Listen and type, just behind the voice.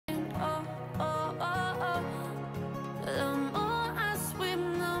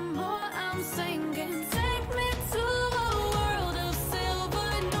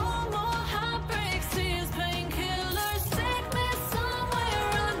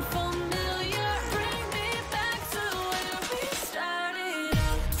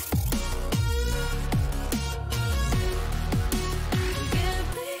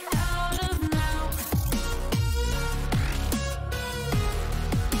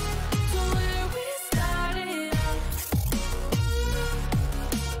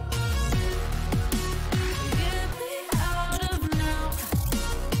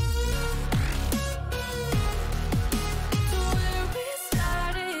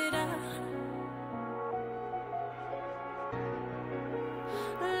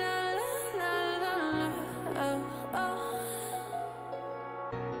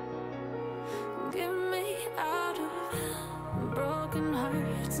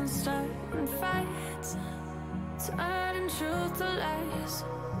and starting fights, turning truth to lies.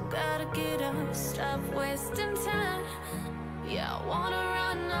 Gotta get up, stop wasting time. Yeah, I wanna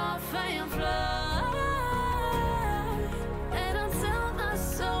run off and fly. And I'll tell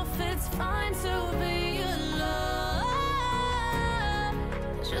myself it's fine to be alone,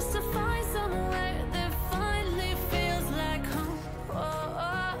 just to find somewhere that finally feels like home.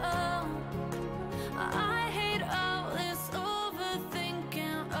 I hate all this overthinking.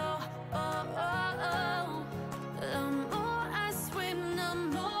 The more I swim, the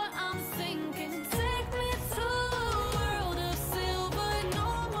more I'm sinking. Take me to a world of silver.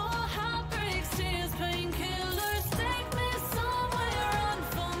 No more heartbreaks, tears, painkillers. Take me somewhere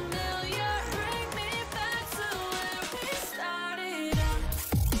unfamiliar. Bring me back to where we started out.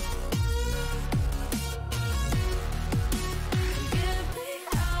 Get me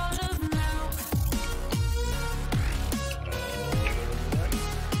out of now.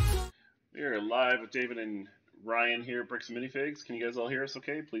 We are live with David and Ryan here at Bricks and Minifigs. Can you guys all hear us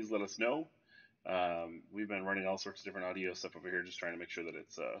okay? Please let us know. We've been running all sorts of different audio stuff over here, just trying to make sure that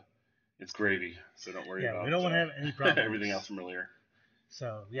it's gravy. So don't worry about we don't want to have any problems. everything else from earlier.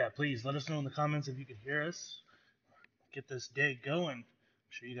 So, yeah, please let us know in the comments if you can hear us. Get this day going. I'm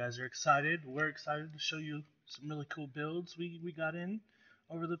sure you guys are excited. We're excited to show you some really cool builds we got in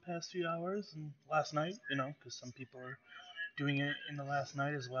over the past few hours and last night, because some people are doing it in the last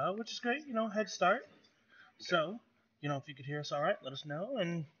night as well, which is great, head start. So, if you could hear us all right, let us know.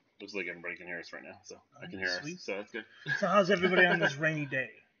 And Looks like everybody can hear us right now, so I can hear sweet. us, so that's good. So how's everybody on this rainy day?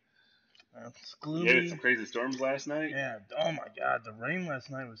 It's gloomy. You had some crazy storms last night? Yeah, oh my god, the rain last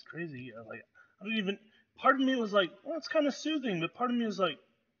night was crazy. Part of me was like, well, it's kind of soothing, but part of me was like,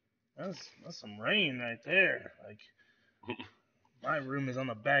 that's some rain right there. Like, my room is on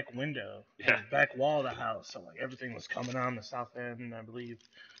the back window, Yeah. the back wall of the house, so like everything was coming on the south end, I believe.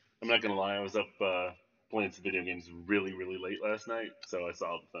 I'm not going to lie, I was up playing some video games really, really late last night, so I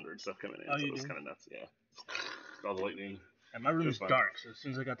saw the thunder and stuff coming in, Oh, so you it was did? kind of nuts, yeah. All the lightning. And my room It was is fun. dark, so as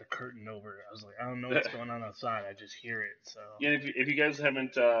soon as I got the curtain over, I was like, I don't know what's going on outside, I just hear it, so. Yeah, if you guys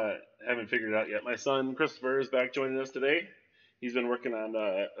haven't figured it out yet, my son Christopher is back joining us today. He's been working on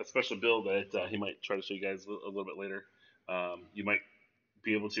a special build that he might try to show you guys a little bit later. You might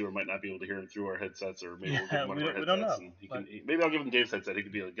be able to or might not be able to hear him through our headsets, or maybe we'll give him one of our we headsets. don't know, And but- maybe I'll give him Dave's headset. He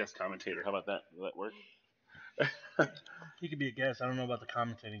could be a guest commentator. How about that? Will that work? He could be a guest, I don't know about the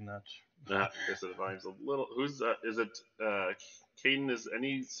commentating much. I guess the volume's a little. Is it Caden? Is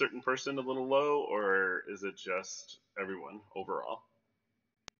any certain person a little low, or is it just everyone overall?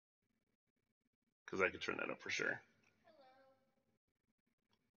 Because I could turn that up for sure.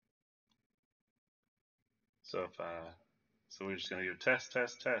 So so we're just gonna go test.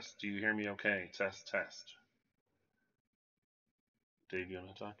 Do you hear me okay? Test. Dave, you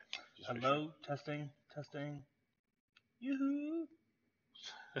wanna talk? Just make Hello, testing. Yoo-hoo.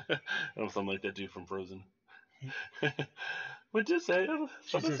 Oh, something like that dude from Frozen. What'd you say?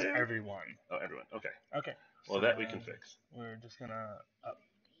 She says everyone. Oh, everyone. Okay. Okay. Well, so, that we can fix. We're just gonna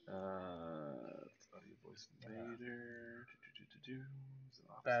Audio voice fader.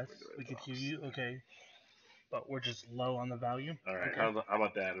 Best. We could hear you. Okay. But we're just low on the volume. All right. Okay. How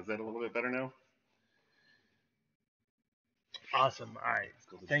about that? Is that a little bit better now? Awesome. All right. Let's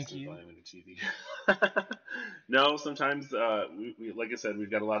go to Thank the you. volume into TV. No, sometimes we like I said,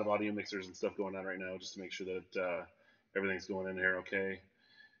 we've got a lot of audio mixers and stuff going on right now, just to make sure that everything's going in here okay.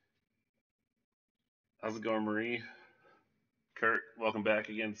 How's it going, Marie? Kurt, welcome back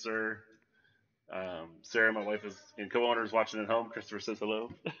again, sir. Sarah, my wife, and co-owner is watching at home. Christopher says hello.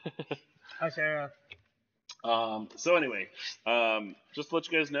 Hi, Sarah. So anyway, just to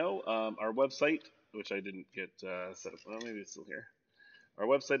let you guys know, our website, which I didn't get set up. Well, maybe it's still here. Our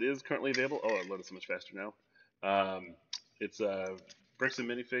website is currently available. Oh, it loaded so much faster now. It's Bricks and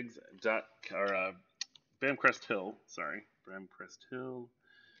Minifigs Bramcrest Hill. Sorry, Bramcrest Hill.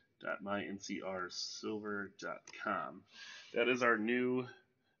 .myncrsilver.com. That is our new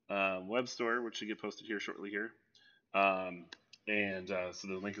web store, which should get posted here shortly here. So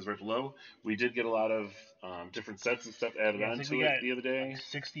the link is right below. We did get a lot of different sets and stuff added onto it the other day. Like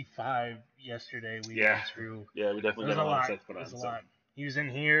 65 yesterday. We got through. Yeah, we definitely got a lot of sets put on. There's a lot. He was in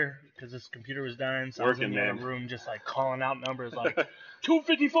here because his computer was dying, so Working, I was in the man. other room just like calling out numbers like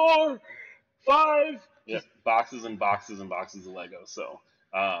 254, 5. Yeah, boxes and boxes and boxes of Lego. So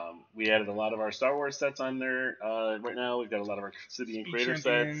we added a lot of our Star Wars sets on there right now. We've got a lot of our City and Creator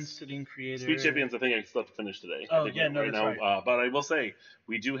sets. City and Creator. Speed Champions, I think I still have to finish today. Oh, I think yeah, no, right that's now. right. But I will say,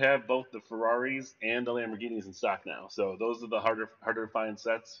 we do have both the Ferraris and the Lamborghinis in stock now. So those are the harder to find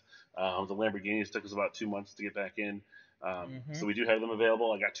sets. The Lamborghinis took us about 2 months to get back in. So we do have them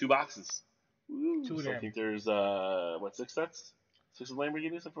available. I got 2 boxes. Woo. Two of So I them. think there's 6 sets? 6 of the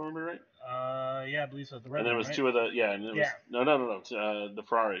Lamborghinis, if I remember right. Yeah, I believe so. The red And there one, was right? 2 of the and it was no, the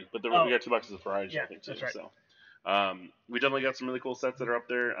Ferrari. But we got 2 boxes of Ferraris, Yeah, I think too. that's right. So we definitely got some really cool sets that are up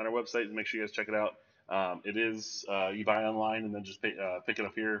there on our website. Make sure you guys check it out. It is you buy online and then just pick it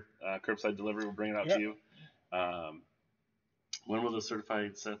up here. Curbside delivery will bring it out to you. When will the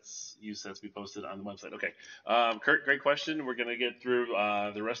certified used sets be posted on the website? Okay, Kurt, great question. We're gonna get through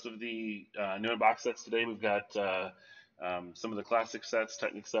the rest of the new box sets today. We've got some of the classic sets,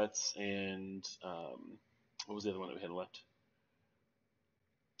 Technic sets, and what was the other one that we had left?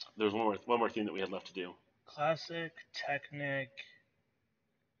 There was one more thing that we had left to do. Classic, Technic,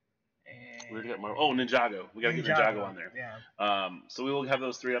 We already got Ninjago. We got to get Ninjago on there. Yeah. So we will have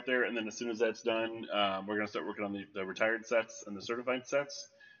those 3 up there, and then as soon as that's done, we're going to start working on the retired sets and the certified sets.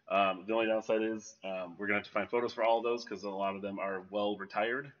 The only downside is we're going to have to find photos for all of those because a lot of them are well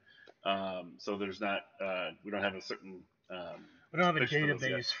retired. So there's not we don't have a certain we don't have a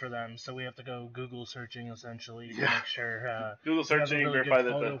database for them, so we have to go Google searching essentially to make sure. Google searching, we have a really verify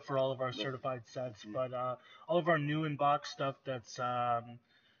good that photo for all of our certified sets, Mm-hmm. but all of our new in box stuff that's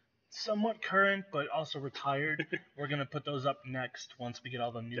somewhat current but also retired, we're gonna put those up next once we get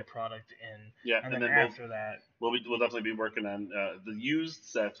all the new product in. Yeah, and then after that, we'll definitely be working on the used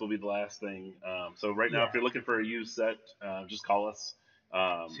sets. Will be the last thing. So right now, if you're looking for a used set, just call us.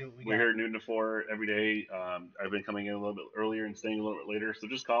 We're here at noon to 4 every day. I've been coming in a little bit earlier and staying a little bit later, so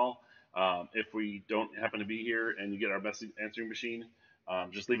just call. If we don't happen to be here and you get our message answering machine,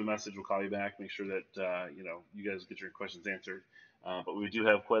 just leave a message. We'll call you back. Make sure that you guys get your questions answered. But we do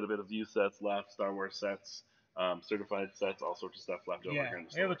have quite a bit of used sets left, Star Wars sets, certified sets, all sorts of stuff left over here in the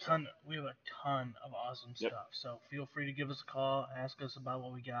store. We have a ton of awesome stuff. So feel free to give us a call, ask us about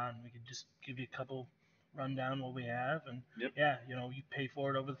what we got, and we can just give you a couple rundown what we have. And you pay for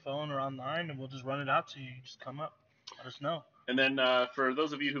it over the phone or online, and we'll just run it out to you. You just come up, let us know. And then for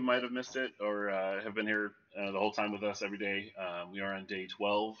those of you who might have missed it or have been here the whole time with us every day, we are on day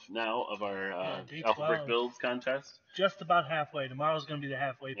 12 now of our Alpha Brick Builds contest. Just about halfway. Tomorrow's going to be the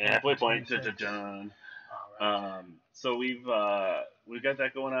halfway point. Halfway point. Dun. Right. So we've got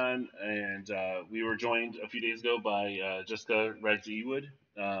that going on, and we were joined a few days ago by Jessica Radzi-Ewood,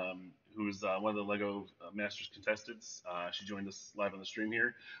 who's one of the LEGO Masters contestants. She joined us live on the stream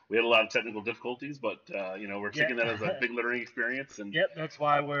here. We had a lot of technical difficulties, but we're taking that as a big learning experience. And that's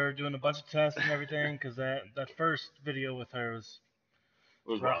why we're doing a bunch of tests and everything, because that first video with her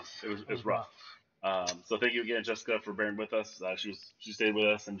was rough. It was rough. So thank you again, Jessica, for bearing with us. She stayed with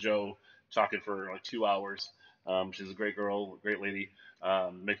us, and Joe talking for like 2 hours. She's a great girl, great lady,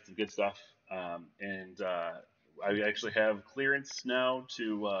 making some good stuff. And I actually have clearance now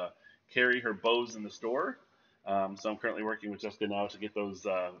to carry her bows in the store. So I'm currently working with Jessica now to get those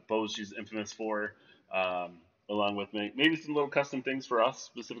bows she's infamous for, along with maybe some little custom things for us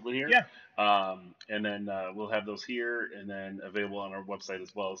specifically here. Yeah. And then we'll have those here and then available on our website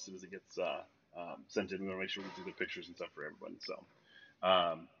as well as soon as it gets sent in. We want to make sure we do the pictures and stuff for everyone. So,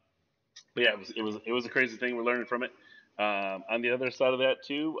 but yeah, it was a crazy thing. We're learning from it. On the other side of that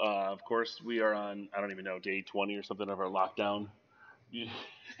too, of course, we are on I don't even know day 20 or something of our lockdown.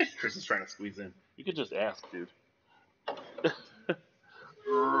 Chris is trying to squeeze in. You could just ask, dude.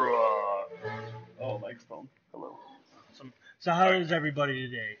 Oh, microphone. Hello. So how is everybody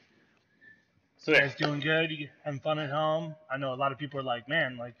today? So you guys doing good? You having fun at home? I know a lot of people are like,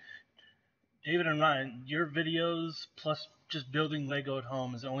 man, like David and Ryan, your videos plus just building Lego at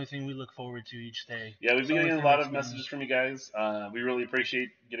home is the only thing we look forward to each day. Yeah, we've been getting a lot of messages from you guys. We really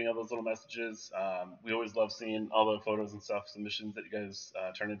appreciate getting all those little messages. We always love seeing all the photos and stuff, submissions that you guys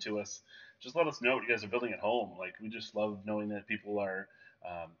turn into us. Just let us know what you guys are building at home. Like, we just love knowing that people are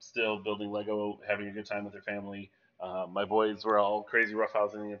still building Lego, having a good time with their family. My boys were all crazy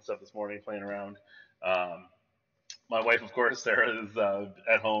roughhousing and stuff this morning, playing around. My wife, of course, Sarah, is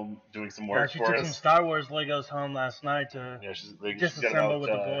at home doing some work for us. She took some Star Wars Legos home last night to disassemble with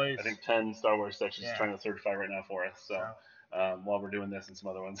the boys. I think 10 Star Wars sets she's trying to certify right now for us. So while we're doing this and some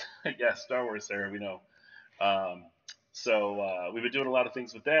other ones. Yes, Star Wars, Sarah, we know. So we've been doing a lot of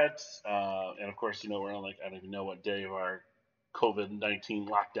things with that. And, of course, we're on, I don't even know what day of our COVID-19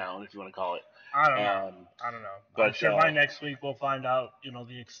 lockdown, if you want to call it. I don't know. But I'm sure by next week we'll find out,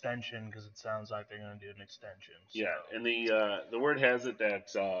 the extension, because it sounds like they're going to do an extension. So. Yeah, and the word has it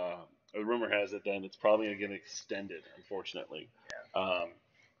that, the rumor has it that it's probably going to get extended, unfortunately. Yeah.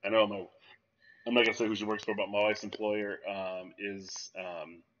 I know I'm not going to say who she works for, but my wife's employer is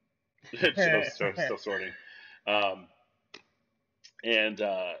still sorting. And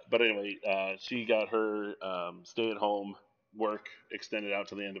but anyway, she got her stay-at-home work extended out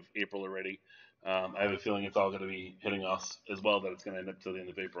to the end of April already. I have a feeling it's all going to be hitting us as well. That it's going to end up to the end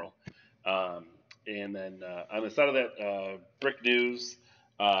of April. Um, and then on the side of that, Brick News,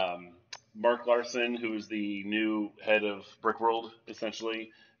 um, Mark Larson, who is the new head of Brick World,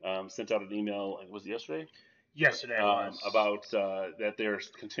 essentially, sent out an email. Was it yesterday? Yesterday it was. About that they're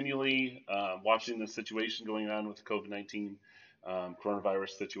continually watching the situation going on with the COVID-19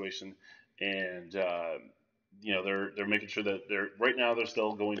 coronavirus situation, and they're making sure that they're right now they're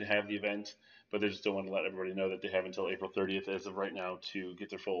still going to have the event, but they just don't want to let everybody know that they have until April 30th as of right now to get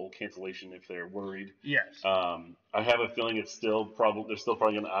their full cancellation if they're worried. Yes. I have a feeling it's still probably they're still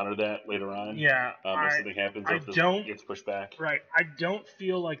probably going to honor that later on. Yeah. If something happens, or if this gets pushed back. Right. I don't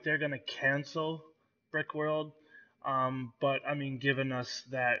feel like they're gonna cancel Brick World. But I mean, giving us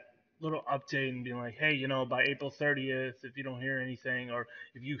that little update and being like, hey, by April 30th, if you don't hear anything, or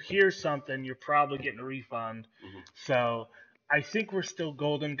if you hear something, you're probably getting a refund. Mm-hmm. So I think we're still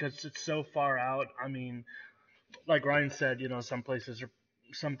golden because it's so far out. I mean, like Ryan said,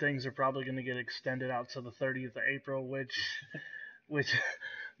 some things are probably going to get extended out to the 30th of April, which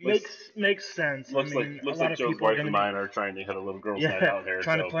makes sense. Looks like a lot of Joe's people wife and mine are trying to hit a little girls' night out here.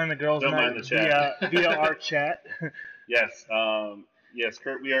 Trying to plan the girls' don't night mind the chat. via our chat. Yes, yes,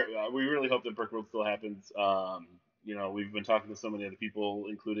 Kurt. We really hope that Brick World still happens. We've been talking to so many other people,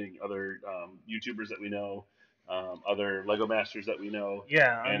 including other YouTubers that we know, other Lego Masters that we know.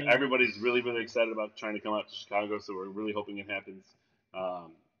 Yeah, and everybody's really, really excited about trying to come out to Chicago. So we're really hoping it happens.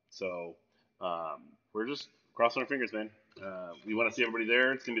 We're just crossing our fingers, man. We want to see everybody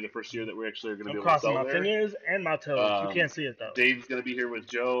there. It's gonna be the first year that we actually are gonna be able to sell there. Crossing my fingers and my toes. You can't see it though. Dave's gonna be here with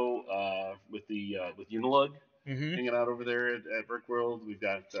Joe with Unilug. Mm-hmm. Hanging out over there at Brick World. We've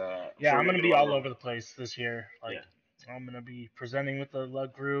got I'm gonna be all over the place this year. Yeah. I'm gonna be presenting with the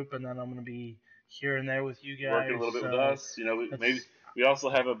Lug group, and then I'm gonna be here and there with you guys. Working a little bit with us. We also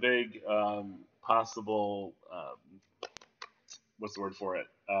have a big possible what's the word for it?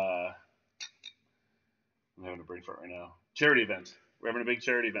 I'm having a brain fart right now. Charity event. We're having a big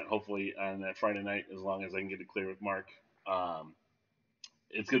charity event hopefully on that Friday night, as long as I can get it clear with Mark.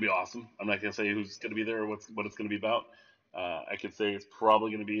 It's gonna be awesome. I'm not gonna say who's gonna be there or what it's gonna be about. I could say it's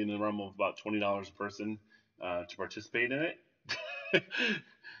probably gonna be in the realm of about $20 a person to participate in it.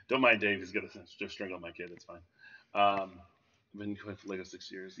 Don't mind Dave. He's gonna just strangle my kid. It's fine. I've been going for Lego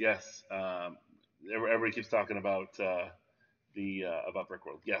 6 years. Yes. Everybody keeps talking about about Brick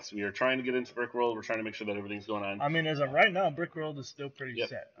World. Yes, we are trying to get into Brick World. We're trying to make sure that everything's going on. I mean, as of right now, Brick World is still pretty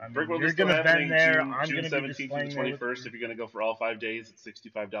set. Brick World is still happening June 17th to the 21st. If you're going to go for all 5 days, it's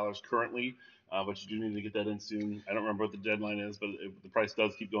 $65 currently, but you do need to get that in soon. I don't remember what the deadline is, but the price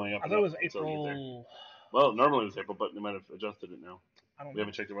does keep going up. I thought it was April. Well, normally it was April, but they might have adjusted it now. We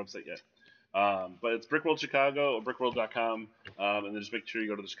haven't checked their website yet. But it's Brick World Chicago or brickworld.com, and then just make sure you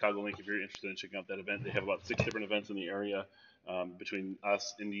go to the Chicago link if you're interested in checking out that event. They have about 6 different events in the area. Between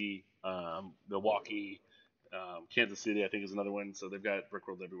us, Indy, Milwaukee, Kansas City, I think is another one. So they've got Brick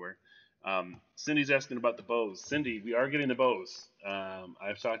World everywhere. Cindy's asking about the bows. Cindy, we are getting the bows.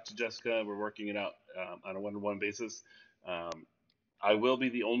 I've talked to Jessica. We're working it out on a one-to-one basis. I will be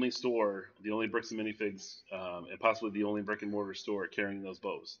the only store, the only Bricks and Minifigs, and possibly the only brick and mortar store carrying those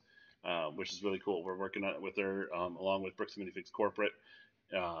bows, which is really cool. We're working on it with her, along with Bricks and Minifigs Corporate.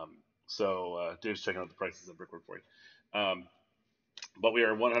 So Dave's checking out the prices of Brickwork for you. But we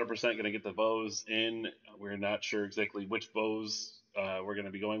are 100% going to get the bows in. We're not sure exactly which bows we're going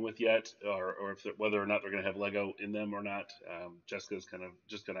to be going with yet, or whether or not they're going to have Lego in them or not. Jessica's kind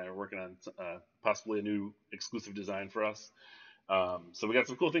of working on possibly a new exclusive design for us. So we got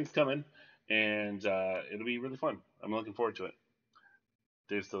some cool things coming, and it'll be really fun. I'm looking forward to it.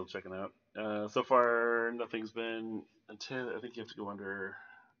 Dave's still checking out. So far, nothing's been until I think you have to go under.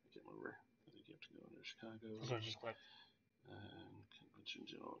 I can't remember. I think you have to go under Chicago. So just click. Convention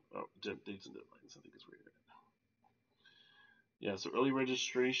general. Oh, dates and deadlines. I think is where you're at. Yeah. So early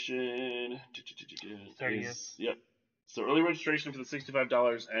registration. 30th. Yep. So early registration for the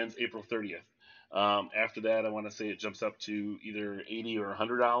 $65 ends April 30th. After that, I want to say it jumps up to either $80 or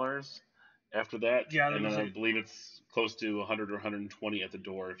 $100 after that. Yeah, and then I believe it's close to 100 or 120 at the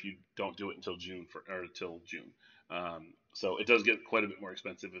door if you don't do it until June. So it does get quite a bit more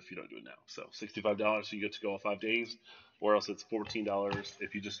expensive if you don't do it now. So $65, so you get to go all 5 days, or else it's $14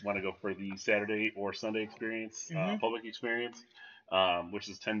 if you just want to go for the Saturday or Sunday experience, public experience, which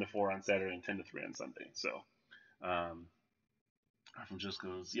is 10 to 4 on Saturday and 10 to 3 on Sunday. So from just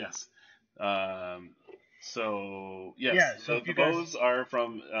goes, yes. So Yeah, yes, so if the you guys- bows are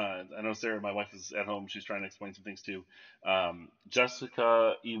from. I know Sarah, my wife, is at home. She's trying to explain some things too.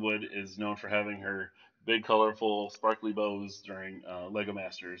 Jessica Ewood is known for having her big, colorful, sparkly bows during Lego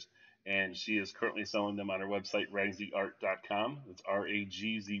Masters, and she is currently selling them on her website ragzyart.com. It's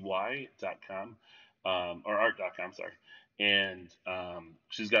ragzy.com, or art.com. Sorry. And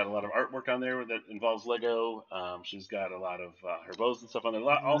she's got a lot of artwork on there that involves Lego. She's got a lot of her bows and stuff on there,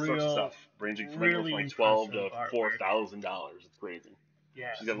 all sorts of Real- stuff, ranging from anywhere really from like $12 to impressive $4,000. It's crazy.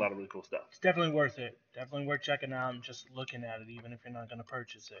 Yeah, She's got a lot of really cool stuff. it's definitely worth it. Definitely worth checking out and just looking at it, even if you're not going to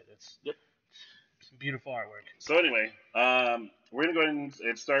purchase it. It's some beautiful artwork. So anyway, we're gonna go ahead and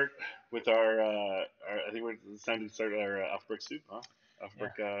start with our I think it's time to start our off brick soup, huh?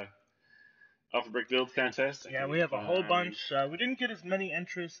 Off the brick builds contest. Yeah, we have a whole bunch. We didn't get as many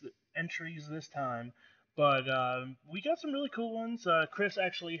entries this time, but we got some really cool ones. Chris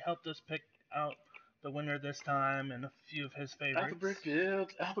actually helped us pick out the winner this time and a few of his favorites. Off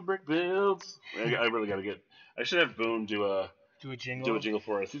the brick builds. I really gotta get. I should have Boone do a jingle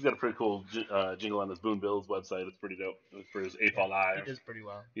for us. He's got a pretty cool jingle on this Boone Builds website. It's pretty dope for his AFAL Live. He does pretty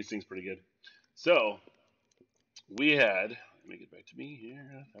well. He sings pretty good. So we had. Let me get back to me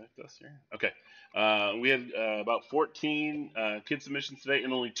here. Okay. We had about 14 kid submissions today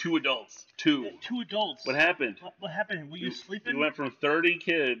and only 2 adults. Two adults. What happened? What happened? Were you sleeping? We went from 30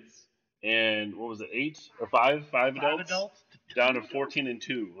 kids and what was it, 8 or 5? 5 adults down to 14 and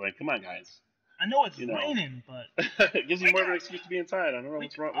 2. Like, come on, guys. I know it's raining, but it gives you more of an excuse to be inside. I don't know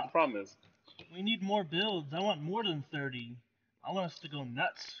what the problem is. We need more builds. I want more than 30. I want us to go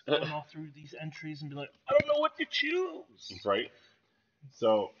nuts going all through these entries and be like, I don't know what to choose. That's right.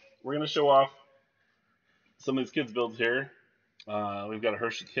 So we're gonna show off some of these kids' builds here. We've got a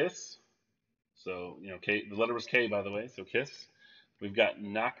Hershey Kiss. So K. The letter was K, by the way. So Kiss. We've got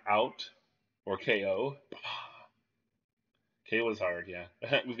Knockout or KO. K was hard, yeah.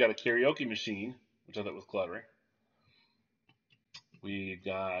 We've got a karaoke machine, which I thought was clever. We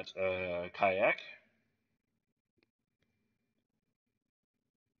got a kayak.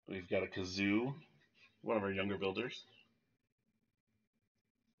 We've got a kazoo, one of our younger builders.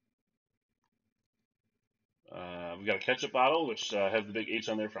 We've got a ketchup bottle, which has the big H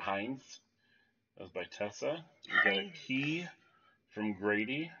on there for Heinz. That was by Tessa. We've got a key from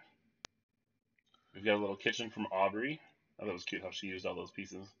Grady. We've got a little kitchen from Aubrey. I thought it was cute how she used all those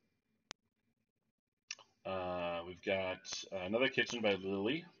pieces. We've got another kitchen by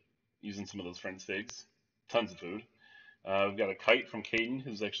Lily, using some of those Friends figs. Tons of food. We've got a kite from Caden,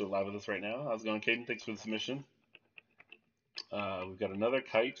 who's actually live with us right now. How's it going, Caden? Thanks for the submission. We've got another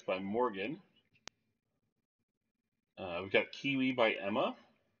kite by Morgan. We've got kiwi by Emma.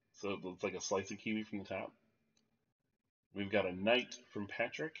 So it looks like a slice of kiwi from the top. We've got a knight from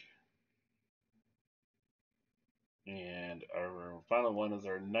Patrick. And our final one is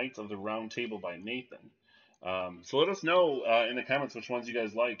our Knights of the Round Table by Nathan. So let us know in the comments which ones you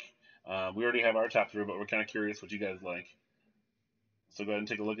guys like. We already have our top 3, but we're kind of curious what you guys like. So go ahead and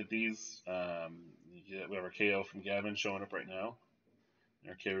take a look at these. We have our KO from Gavin showing up right now.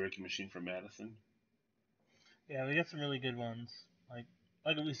 Our karaoke machine from Madison. Yeah, we got some really good ones. Like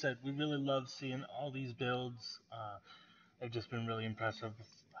we said, we really love seeing all these builds. They've just been really impressive with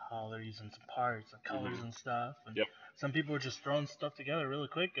how they're using some parts and colors and stuff. And some people are just throwing stuff together really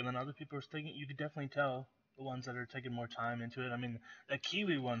quick, and then other people are taking. You could definitely tell the ones that are taking more time into it. I mean, that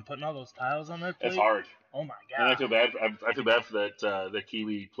kiwi one, putting all those tiles on that plate. It's hard. Oh my god. And I feel bad. I feel bad for that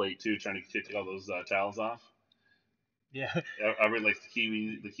kiwi plate too, trying to take all those tiles off. Yeah. I really like the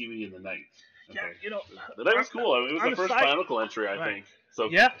kiwi and the knight. Okay. Yeah, the knight was cool. It was the first Bionicle entry, I think. So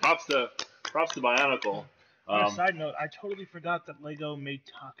props to Bionicle. On a side note, I totally forgot that Lego made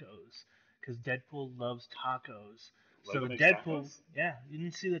tacos because Deadpool loves tacos. So the Deadpool, you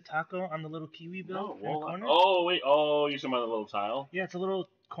didn't see the taco on the little kiwi build in the corner? Oh wait, you're talking about the little tile? Yeah, it's a little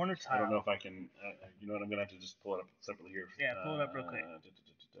corner tile. I don't know if I can. You know what? I'm gonna have to just pull it up separately here. Yeah, pull it up real quick.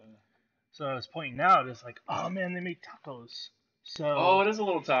 So I was pointing out, it's like, oh man, they made tacos. So it is a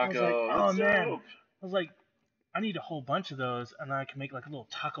little taco. I was like, man, I was like, I need a whole bunch of those, and then I can make like a little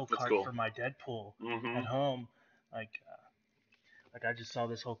taco cart for my Deadpool at home. Like I just saw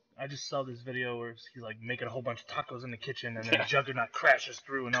this video where he's like making a whole bunch of tacos in the kitchen, and then Juggernaut crashes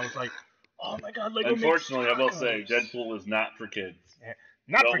through, and I was like, oh my god, Lego. Unfortunately, I will say Deadpool is not for kids. Yeah,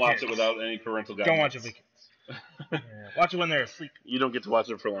 don't watch it without any parental guidance. Don't watch it for kids. Watch it when they're asleep. You don't get to watch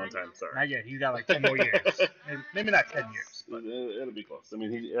it for a long time. Sorry. Not yet. He's got like 10 more years. Maybe not 10 years. But it'll be close. I mean,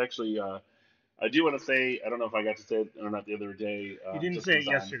 he actually. I do want to say, I don't know if I got to say it or not the other day. You didn't just say it was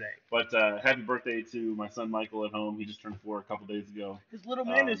on, yesterday. But happy birthday to my son Michael at home. He just turned 4 a couple days ago. His little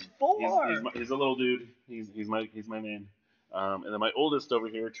man is He's 4. he's a little dude. He's my man. And then my oldest over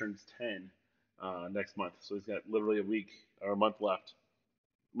here turns 10 next month. So he's got literally a week or a month left.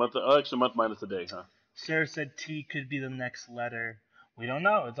 Actually, a month minus a day, huh? Sarah said T could be the next letter. We don't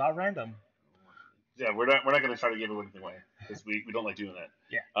know. It's all random. Yeah, we're not going to try to give anything away because we don't like doing that.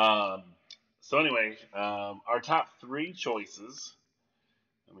 Yeah. So anyway, our top 3 choices.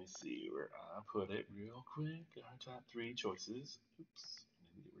 Let me see where I put it real quick. Our top 3 choices. Oops,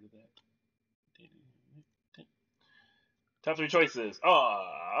 I need to get rid of that. Top 3 choices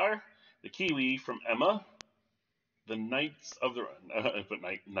are the Kiwi from Emma, the Knights of the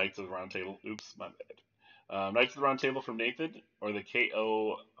Knights of the Round Table. Oops, my bad. Knights of the Round Table from Nathan, or the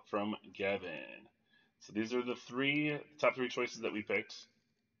KO from Gavin. So these are the top 3 choices that we picked.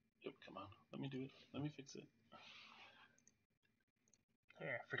 Yep, come on, let me do it. Let me fix it. Yeah,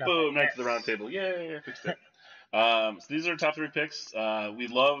 forgot Boom, that. Knights of the Round Table. Yay, I fixed it. So these are top 3 picks. We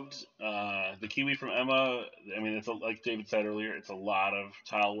loved the Kiwi from Emma. I mean, it's like David said earlier, it's a lot of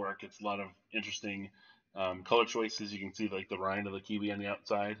tile work. It's a lot of interesting color choices. You can see like the rind of the kiwi on the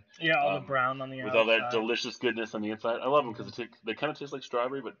outside. Yeah, all the brown on the with outside. all that delicious goodness on the inside. I love them because they kind of taste like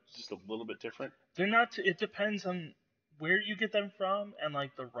strawberry, but just a little bit different. They're not. It depends on where you get them from and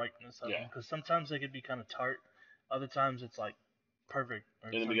like the ripeness of them. Because sometimes they could be kind of tart. Other times it's like perfect.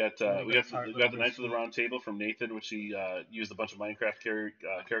 And then we got the Knights of the Round Table from Nathan, which he used a bunch of Minecraft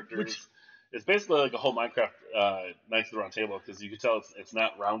characters. It's basically like a whole Minecraft Knights of the Round Table because you can tell it's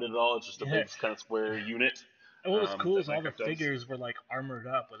not rounded at all. It's just a big kind of square unit. And what was cool is all the figures were like armored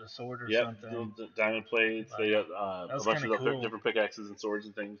up with a sword or something. Yep, diamond plates. They got a bunch of different pickaxes and swords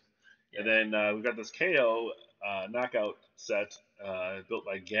and things. Yeah. And then we've got this KO knockout set built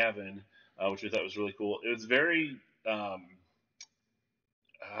by Gavin, which we thought was really cool. It was very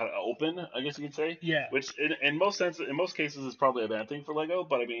open, I guess you could say. Yeah. Which in most cases is probably a bad thing for Lego.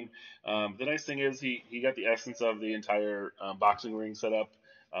 But I mean, the nice thing is he got the essence of the entire boxing ring set up,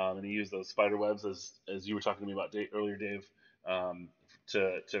 and he used those spider webs as you were talking to me about earlier, Dave,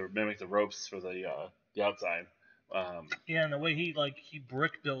 to mimic the ropes for the outside. Yeah, and the way he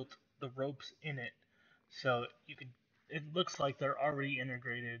brick built the ropes in it, so it looks like they're already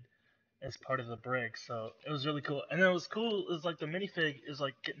integrated as part of the brick, so it was really cool. And then it was cool is like the minifig is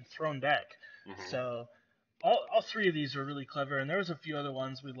like getting thrown back. Mm-hmm. So all 3 of these were really clever, and there was a few other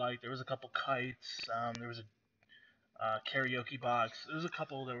ones we liked. There was a couple kites. There was a karaoke box. There was a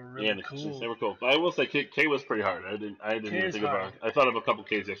couple that were really cool. They were cool. But I will say K was pretty hard. I didn't even think about it. I thought of a couple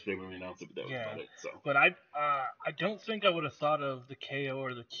Ks yesterday when we announced it, but that was about it. So. But I don't think I would have thought of the KO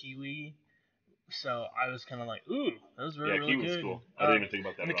or the Kiwi. So I was kind of like, ooh, those were really good. Yeah, Kiwi's cool. I didn't even think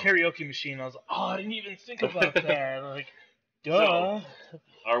about that. And the karaoke machine, I was like, oh, I didn't even think about that. Like, duh. So,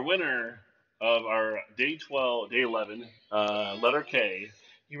 our winner of our day 11, letter K.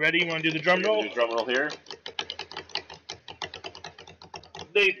 You ready? You want to do the drum roll? Do a drum roll here.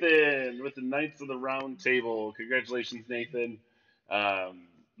 Nathan with the Knights of the Round Table. Congratulations, Nathan. It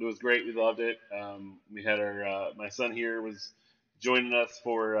was great. We loved it. We had my son here was joining us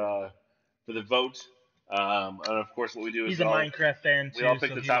for the vote. And of course, what we do is he's a Minecraft fan too. We all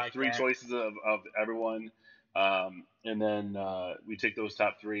pick the top 3 choices of everyone, and then we take those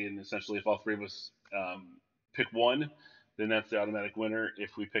top 3, and essentially, if all 3 of us pick one, then that's the automatic winner.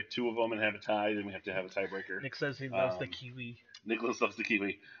 If we pick 2 of them and have a tie, then we have to have a tiebreaker. Nick says he loves the kiwi. Nicholas loves the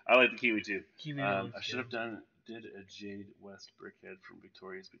kiwi. I like the kiwi too. Kiwi I should have did a Jade West brickhead from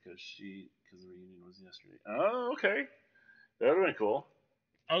Victoria's because the reunion was yesterday. Oh, okay. That would have been cool.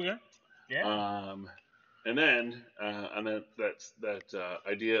 Okay. Yeah. And then on that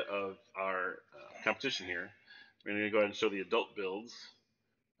idea of our competition here, we're going to go ahead and show the adult builds.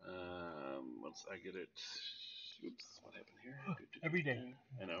 Once I get it. Oops, what happened here? Every day.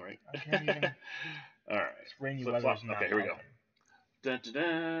 I know, right? I can't even. All right. It's rainy weather. Okay, here we go. Dun, dun,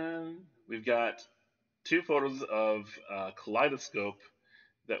 dun. We've got 2 photos of Kaleidoscope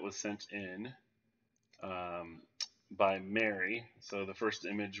that was sent in by Mary. So the first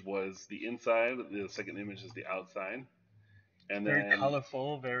image was the inside, the second image is the outside. And very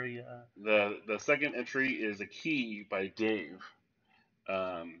colorful, very the second entry is a key by Dave.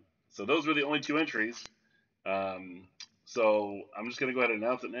 So those were the only 2 entries. So I'm just gonna go ahead and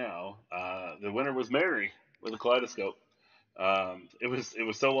announce it now. The winner was Mary with a Kaleidoscope. It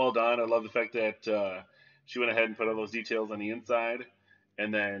was so well done. I love the fact that she went ahead and put all those details on the inside,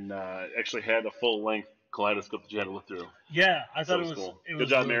 and then actually had a full length kaleidoscope that you had to look through. Yeah, I thought it was cool. Good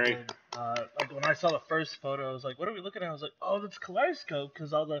job, really Mary. Good. Like when I saw the first photo, I was like, "What are we looking at?" I was like, "Oh, that's kaleidoscope,"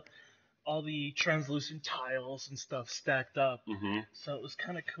 because all all the translucent tiles and stuff stacked up. Mm-hmm. So it was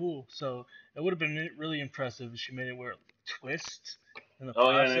kind of cool. So it would have been really impressive if she made it where it twists in the Oh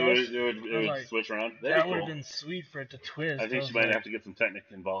yeah, process. and it I would was like, switch around. that That'd be would cool. have been sweet for it to twist. I think was she might like, have to get some Technic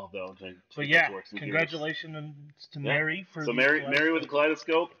involved though. But get yeah, that to work. Some gears. congratulations to Yeah. Mary for So the Mary with the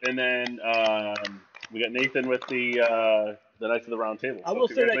kaleidoscope, and then we got Nathan with the Knights of the Round Table. I So will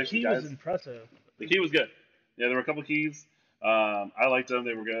say that congratulations, key guys. was impressive. The key was good. Yeah, there were a couple keys. I liked them.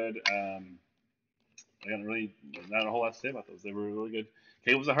 They were good. I got really not a whole lot to say about those. They were really good.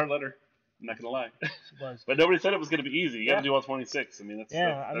 K was a hard letter. I'm not gonna lie. It was. But nobody said it was gonna be easy. You got to Yeah. do all 26. I mean, that's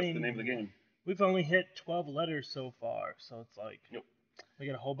I the mean, name of the game. we've only hit 12 letters so far, so it's like Yep. we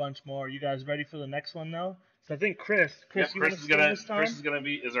got a whole bunch more. You guys ready for the next one now? So I think Chris, Yep, you want to spin this time? Chris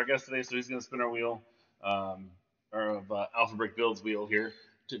is our guest today, so he's gonna spin our wheel, of Alpha Brick Builds wheel here.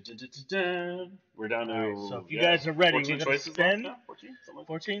 Dun. We're down to. Alright, so if you guys are ready, 14 we're gonna choices spin. left now? 14, something like that.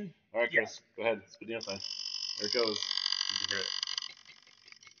 14. All right, Yeah. Chris, go ahead. Spin the outside. There it goes. You can hear it.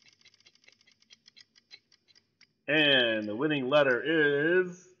 And the winning letter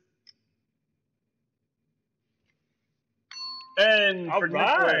is N for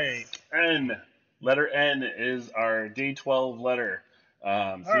Alright. Nicholas. N. Letter N is our day 12 letter. So you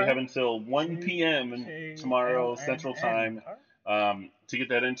Alright. have until 1 p.m. tomorrow Central Time to get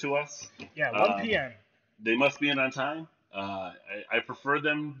that into us. Yeah, 1 p.m. They must be in on time. I prefer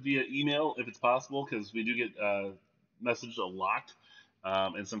them via email if it's possible because we do get messaged a lot,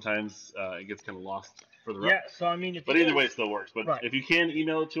 and sometimes it gets kind of lost further up. Yeah, so I mean, But either way, it still works. But Right. if you can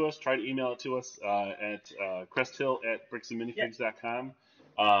email it to us, try to email it to us at cresthill@bricksandminifigs.com.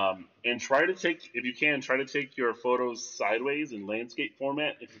 And try to take, if you can, try to take your photos sideways in landscape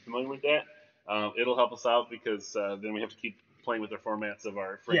format if you're familiar with that. It'll help us out because then we have to keep playing with the formats of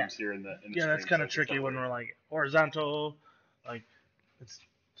our frames here in the Yeah, that's screen, kind so of it's tricky not when weird. we're like horizontal, like it's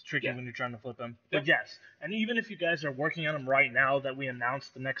tricky Yeah. when you're trying to flip them. But yes, and even if you guys are working on them right now that we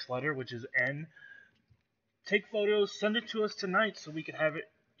announced the next letter, which is N, take photos, send it to us tonight so we can have it,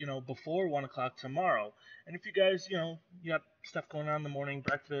 before 1 o'clock tomorrow. And if you guys, you got stuff going on in the morning,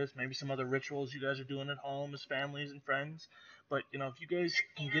 breakfast, maybe some other rituals you guys are doing at home as families and friends. But, if you guys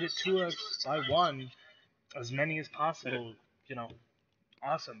can get it to us by 1, as many as possible,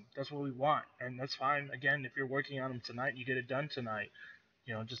 awesome. That's what we want. And that's fine. Again, if you're working on them tonight, you get it done tonight.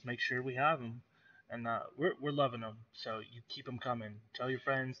 Just make sure we have them. And we're loving them. So you keep them coming. Tell your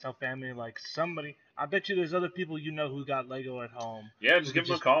friends, tell family, like somebody. I bet you there's other people who got Lego at home. Yeah, just give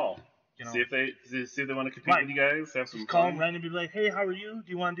them a call. You See if they want to compete Right. with you guys. Have some Just call fun. them randomly, be like, hey, how are you?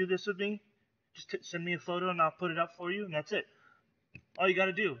 Do you want to do this with me? Just send me a photo and I'll put it up for you, and that's it. All you got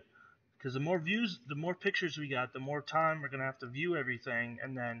to do. Because the more views, the more pictures we got, the more time we're going to have to view everything,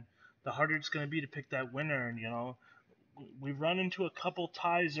 and then the harder it's going to be to pick that winner. And, we've run into a couple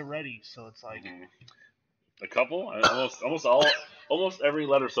ties already, so it's like... Mhm. A couple? Almost every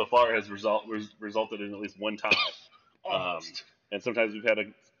letter so far has resulted in at least one tie. Almost. And sometimes we've had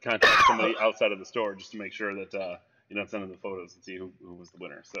to contact somebody outside of the store just to make sure that send them the photos and see who was the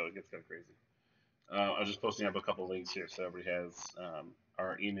winner. So it gets kind of crazy. I was just posting up a couple links here so everybody has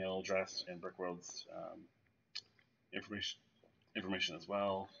our email address and Brickworld's information as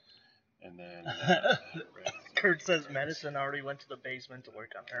well. And then Kurt says medicine already went to the basement to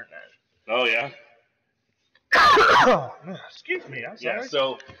work on her net. oh yeah. Excuse me, I'm sorry. Yeah.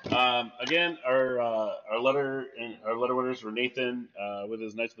 So again, our letter winners were Nathan with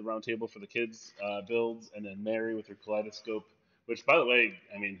his Knights of the Round Table for the kids builds, and then Mary with her kaleidoscope. Which, by the way,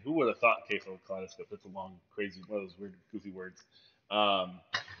 I mean, who would have thought K-Fo kaleidoscope? That's a long, crazy, one of those weird, goofy words. So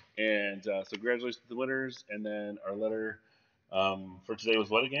congratulations to the winners, and then our letter for today was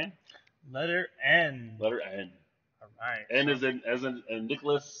what again? Letter N. Letter N. All right. N as in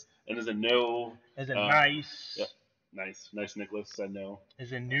Nicholas. N as in no. As in nice. Yeah. Nice Nicholas said no.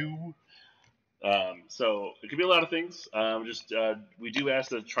 As in new. So it could be a lot of things. We do ask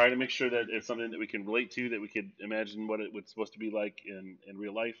to try to make sure that it's something that we can relate to, that we could imagine what it was supposed to be like in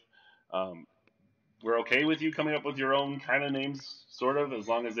real life. We're okay with you coming up with your own kind of names, sort of, as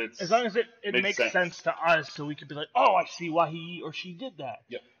long as it makes sense to us, so we could be like, oh, I see why he or she did that.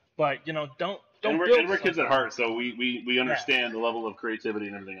 Yep. But don't. And we're kids at heart, so we understand the level of creativity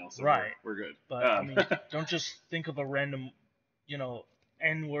and everything else. So right. We're good. But I mean, don't just think of a random,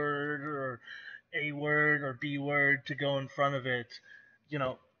 N word or A word or B word to go in front of it.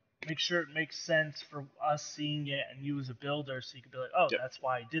 make sure it makes sense for us seeing it and you as a builder, so you could be like, oh, Yep. that's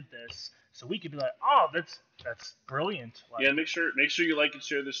why I did this. So we could be like, oh, that's brilliant. Like, Yeah, and make sure you like and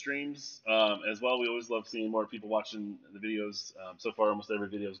share the streams as well. We always love seeing more people watching the videos. So far, almost every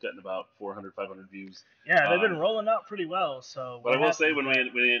video's gotten about 400, 500 views. yeah, they've been Um, rolling out pretty well. So but I we're will happy say with when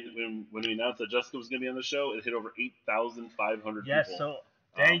that. we announced that Jessica was going to be on the show, it hit over 8,500 Yes, people. so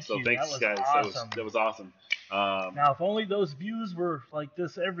thank So you. thanks, That was guys. awesome. That was awesome. Now, if only those views were like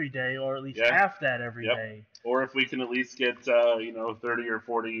this every day, or at least Yeah. half that every day. Yep. Or if we can at least get 30 or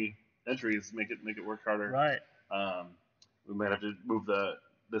 40 entries, make it work harder. Right. We might have to move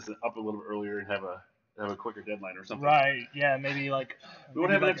this up a little bit earlier and have a quicker deadline or something. Right. Yeah. Maybe like. We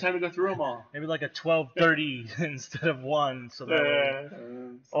won't have enough time to go through them all. Maybe like a 12:30 instead of 1, so that way.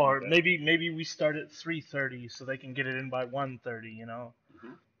 Or maybe we start at 3:30 so they can get it in by 1:30. You know.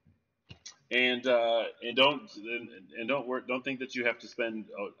 Mm-hmm. And don't think that you have to spend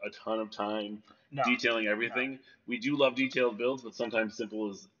a ton of time detailing everything. No. We do love detailed builds, but sometimes simple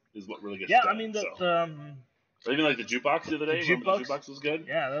is what really gets done. I mean or even like the jukebox the other day. The jukebox was good.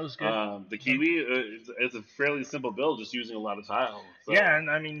 Yeah, that was good. The kiwi, it's a fairly simple build, just using a lot of tile. So. Yeah, and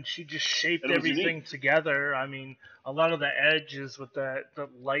I mean, she just shaped everything together. I mean, a lot of the edges with the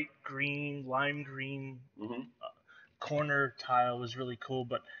light green, lime green corner tile was really cool,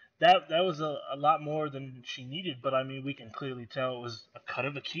 but that was a lot more than she needed. But I mean, we can clearly tell it was a cut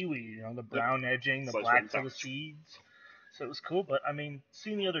of a kiwi. You know, the brown edging, the black for the seeds. So it was cool, but I mean,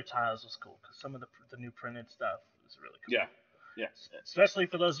 seeing the other tiles was cool because some of the new printed stuff was really cool. Yeah. Especially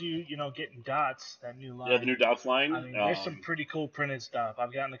for those of you, getting dots, that new line. Yeah, the new dots line. I mean, there's some pretty cool printed stuff.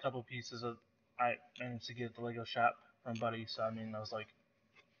 I've gotten a couple pieces of. I managed to get at the Lego shop from Buddy, so I mean, I was like.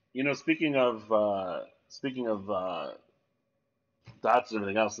 Speaking of dots and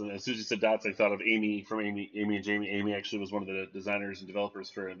everything else, and as soon as you said dots, I thought of Amy from Amy and Jamie. Amy actually was one of the designers and developers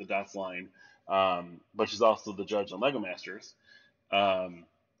for the dots line. But she's also the judge on Lego Masters.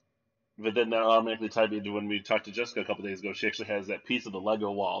 But then that automatically tied me into when we talked to Jessica a couple days ago. She actually has that piece of the Lego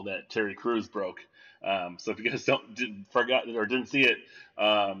wall that Terry Crews broke. So if you guys forgot or didn't see it,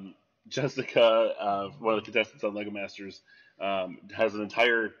 Jessica, one of the contestants on Lego Masters, has an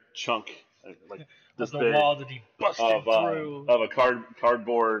entire chunk like this the big wall that he busted through of a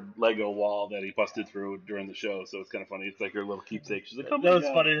cardboard Lego wall that he busted through during the show. So it's kind of funny. It's like her little keepsake. She's like, "Oh my God." That was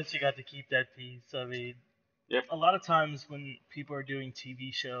God. funny that she got to keep that piece. I mean, yep. A lot of times when people are doing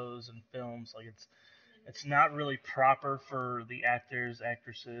TV shows and films, like it's not really proper for the actors,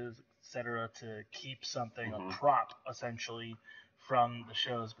 actresses, etc., to keep something a prop essentially from the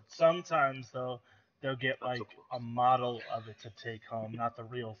shows. But sometimes they'll get like a model of it to take home, not the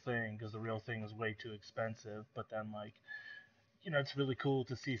real thing, because the real thing is way too expensive. But then like, it's really cool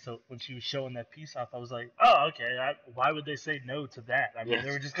to see. So when she was showing that piece off, I was like, oh, okay. Why would they say no to that? I mean,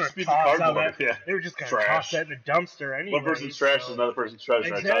 they were just going to toss that. Yeah. They were just going to toss that in the dumpster anyway. One person's trash is another person's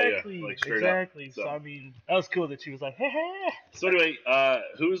treasure. Exactly. I tell you, like straight up. So I mean, that was cool that she was like, hey. So anyway,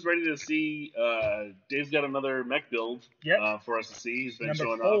 who's ready to see? Dave's got another mech build for us to see. He's been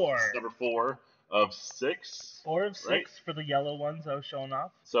showing off. Number 4 of 6. 4 of 6 right? For the yellow ones I was showing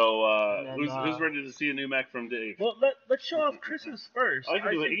off. So who's ready to see a new mech from Dave? Well, let's show off Chris's first. You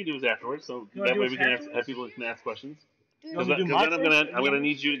can do his afterwards, so that way we can have people can ask questions. Because then I'm gonna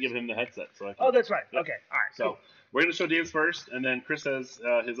need you to give him the headset. So I can, that's right. Yep. Okay, all right. So cool. We're gonna show Dave's first, and then Chris has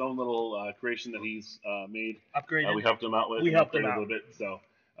his own little creation that he's made. Upgraded. We helped him out with. We helped him out a little bit. So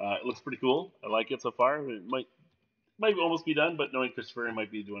it looks pretty cool. I like it so far. It might almost be done, but knowing Christopher, he might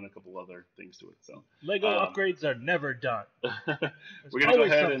be doing a couple other things to it. So Lego upgrades are never done. We're gonna go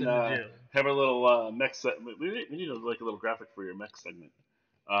ahead and have a little mech set. We need like a little graphic for your mech segment.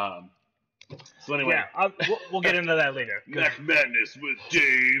 So anyway, we'll get into that later. Mech Madness with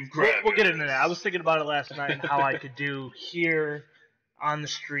Dave Kravitz. We'll get into that. I was thinking about it last night and how I could do here on the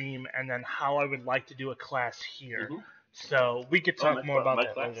stream, and then how I would like to do a class here. So we could talk more about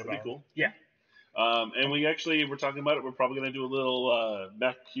that later. That'd be cool. Yeah. And we're talking about it. We're probably going to do a little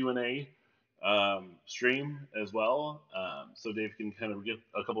mech Q&A stream as well. So Dave can kind of get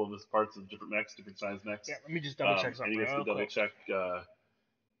a couple of his parts of different mechs, different size mechs. Yeah, let me just double check something. And you guys can double check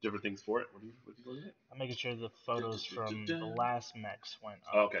different things for it. What are you looking at? I'm making sure the photos from the last mechs went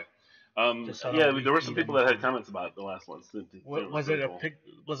up. Oh, okay. There were some people that had comments about the last ones. Was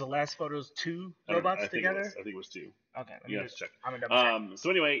the last photos 2 robots together? I think it was 2. Okay, let me just check. I'm gonna double check.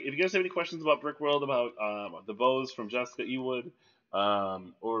 So anyway, if you guys have any questions about Brickworld, about the bows from Jessica Ewood,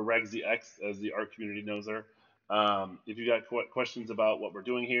 or Ragsy X, as the art community knows her, if you got questions about what we're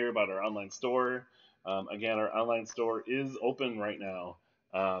doing here, about our online store, again, our online store is open right now.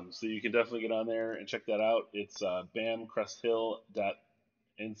 So you can definitely get on there and check that out. It's bamcresthill.nl.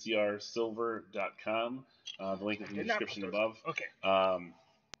 ncrsilver.com. The link is in the Did not put description those- above. Okay.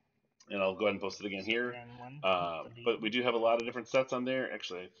 And I'll go ahead and post it again here. And one. But we do have a lot of different sets on there.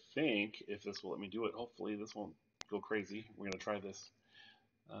 Actually, I think if this will let me do it, hopefully this won't go crazy. We're going to try this.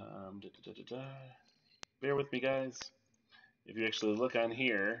 Bear with me, guys. If you actually look on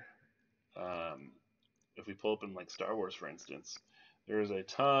here, if we pull up in like Star Wars, for instance, there's a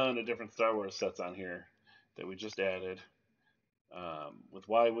ton of different Star Wars sets on here that we just added. With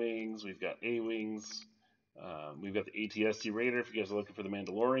Y-Wings, we've got A-Wings, we've got the ATST Raider. If you guys are looking for the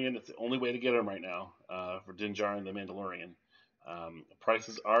Mandalorian, it's the only way to get them right now for Din Djarin and the Mandalorian.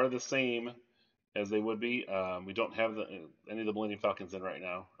 Prices are the same as they would be. We don't have any of the Millennium Falcons in right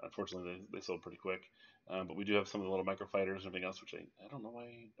now. Unfortunately, they sold pretty quick. But we do have some of the little microfighters and everything else, which I don't know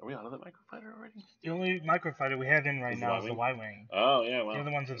why. Are we out of that microfighter already? The only microfighter we have in right now is the Y-Wing. Oh, yeah, well. The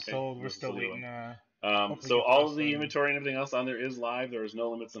other ones have sold. We're still waiting. So all of the inventory and everything else on there is live. There is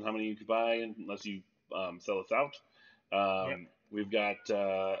no limits on how many you can buy unless you sell us out. We've got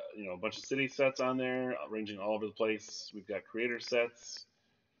a bunch of city sets on there, ranging all over the place. We've got creator sets.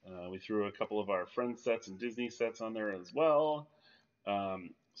 We threw a couple of our friend sets and Disney sets on there as well.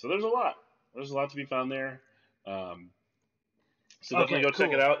 So there's a lot. There's a lot to be found there. So definitely go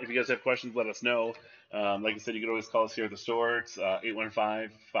check it out. If you guys have questions, let us know. Like I said, you can always call us here at the store. It's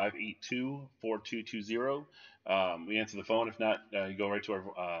 815-582-4220. We answer the phone. If not, you go right to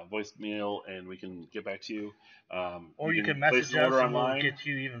our voicemail and we can get back to you. Or you can message us and we'll get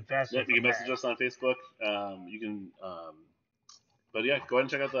you even faster. Yeah, you can message us on Facebook. You can... But yeah, go ahead and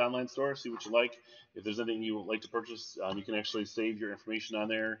check out the online store, see what you like. If there's anything you would like to purchase, you can actually save your information on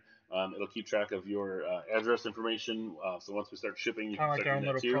there. It'll keep track of your address information. So once we start shipping, you can start doing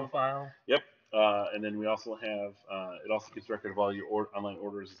that too. Profile. Yep. And then we also have, it also keeps record of all your online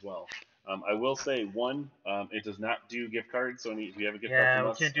orders as well. I will say, it does not do gift cards. So if you have a gift card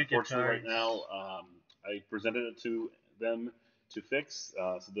from us, unfortunately right now, I presented it to them to fix.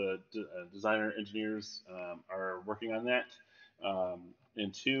 So the designer engineers are working on that.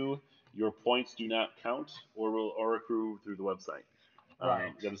 And 2, your points do not count or accrue through the website.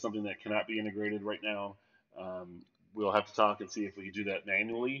 Right. That is something that cannot be integrated right now. We'll have to talk and see if we can do that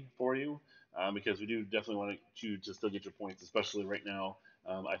manually for you, because we do definitely want you to still get your points, especially right now.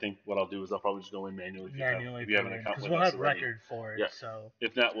 I think what I'll do is I'll probably just go in manually if you have an account with us. Because we'll have record for it. Yeah. So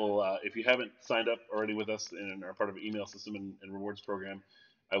if not, if you haven't signed up already with us and are part of an email system and rewards program,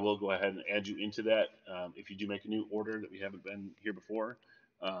 I will go ahead and add you into that if you do make a new order that we haven't been here before.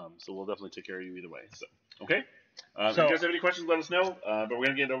 So we'll definitely take care of you either way. So, okay. If you guys have any questions, let us know. But we're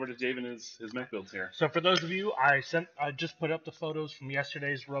going to get over to Dave and his mech builds here. So for those of you, I just put up the photos from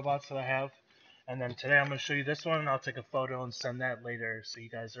yesterday's robots that I have. And then today I'm going to show you this one, and I'll take a photo and send that later so you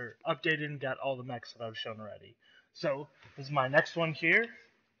guys are updated and got all the mechs that I've shown already. So this is my next one here.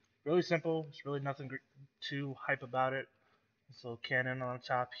 Really simple. There's really nothing too hype about it. This little cannon on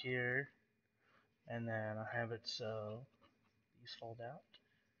top here. And then I have it so these fold out.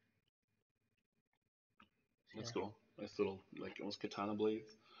 That's cool. Nice little, like, almost katana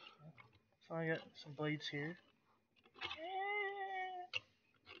blades. So I got some blades here.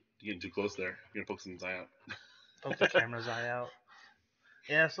 You're getting too close there. You're going to poke someone's eye out. Poke the camera's eye out.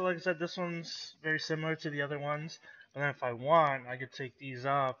 Yeah, so like I said, this one's very similar to the other ones. And then if I want, I could take these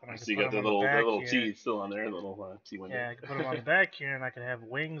up and I could so you put got them the on the back little here. T still on there, the little T window. Yeah, I could put them on the back here, and I could have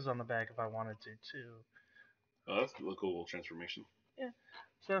wings on the back if I wanted to, too. Oh, that's a cool transformation. Yeah,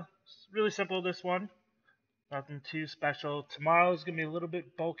 so it's really simple, this one. Nothing too special. Tomorrow's going to be a little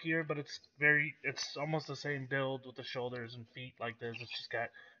bit bulkier, but it's almost the same build with the shoulders and feet like this. It's just got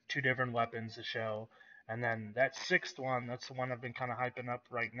 2 different weapons to show. And then that 6th one, that's the one I've been kind of hyping up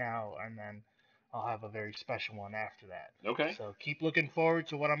right now, and then I'll have a very special one after that. Okay. So keep looking forward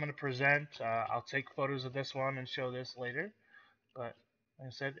to what I'm going to present. I'll take photos of this one and show this later. But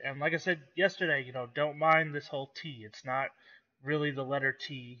like I said yesterday, don't mind this whole T. It's not really the letter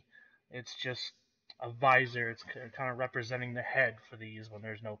T. It's just a visor. It's kind of representing the head for these when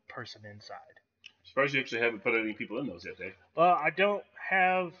there's no person inside. Surprised you actually haven't put any people in those yet, Dave. Well, I don't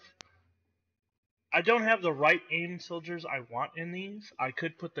have the right aim soldiers I want in these. I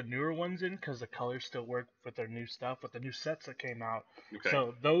could put the newer ones in because the colors still work with their new stuff, with the new sets that came out. Okay.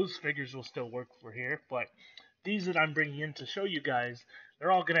 So those figures will still work for here. But these that I'm bringing in to show you guys,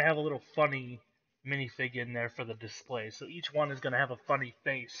 they're all going to have a little funny minifig in there for the display. So each one is going to have a funny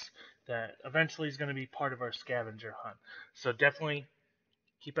face that eventually is going to be part of our scavenger hunt. So definitely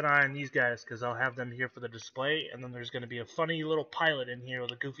keep an eye on these guys because I'll have them here for the display. And then there's going to be a funny little pilot in here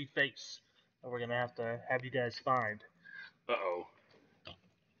with a goofy face that we're going to have you guys find. Uh-oh.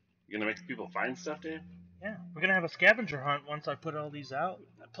 You're going to make people find stuff, Dave? yeah, we're gonna have a scavenger hunt once I put all these out.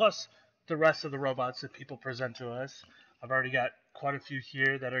 Plus the rest of the robots that people present to us. I've already got quite a few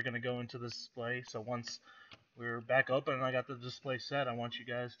here that are gonna go into the display. So once we're back open and I got the display set, I want you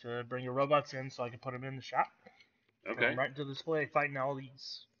guys to bring your robots in so I can put them in the shop. Put Okay. them right into the display, fighting all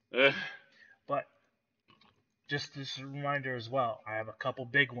these. But just this reminder as well, I have a couple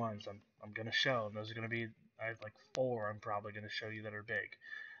big ones I'm gonna show. And those are gonna be, I have like 4 I'm probably gonna show you that are big.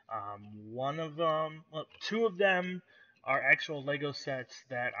 One of them, well, 2 of them are actual Lego sets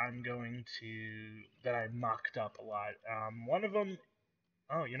that that I mocked up a lot. One of them,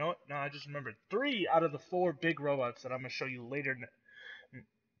 oh, you know what? No, I just remembered. 3 out of the 4 big robots that I'm gonna show you later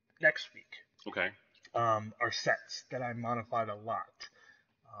next week. Okay. Are sets that I modified a lot.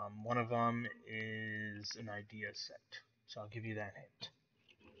 One of them is an idea set, so I'll give you that hint.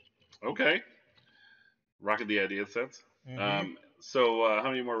 Okay. Rocking the idea sets. Mm-hmm. So how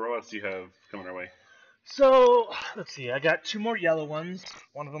many more robots do you have coming our way? So, let's see, I got 2 more yellow ones.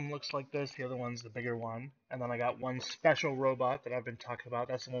 One of them looks like this, the other one's the bigger one. And then I got one special robot that I've been talking about.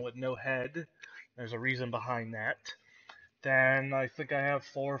 That's the one with no head. There's a reason behind that. Then I think I have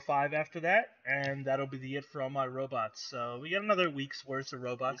 4 or 5 after that, and that'll be it for all my robots. So we got another week's worth of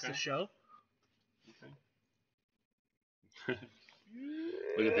robots to show. Okay.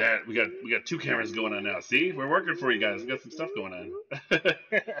 Look at that. We got 2 cameras going on now. See? We're working for you guys. We got some stuff going on.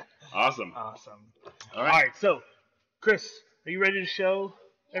 Awesome. Awesome. All All right. right, so Chris, are you ready to show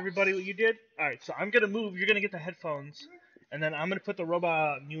everybody what you did? All right, so I'm gonna move. You're gonna get the headphones, and then I'm gonna put the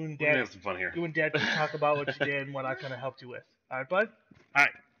robot on you and We're gonna Dad. have some fun here. You and Dad can talk about what you did and what I kind of helped you with. All right, bud. All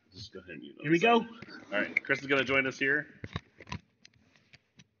right, Just go ahead and mute on here we the go. side. All right. Chris is gonna join us here.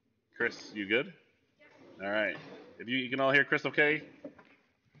 Chris, you good? All right. If you can all hear Chris, okay?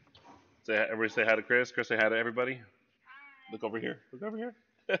 Everybody say hi to Chris. Chris, say hi to everybody. Hi. Look over here. Look over here.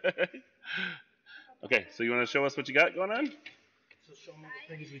 Okay, so you want to show us what you got going on? So show me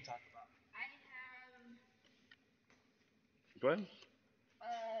the things we talked about. I have Go ahead. a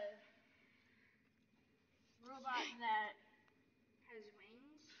robot that has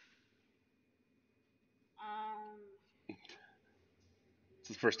wings. It's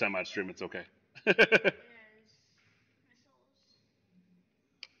the first time I'd stream. It's okay. It has missiles.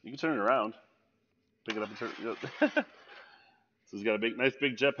 You can turn it around. Pick it up and turn it. So he's got a nice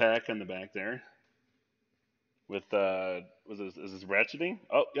big jetpack on the back there. With is this ratcheting?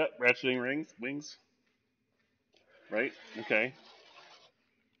 Oh, yep, ratcheting wings. Right? Okay.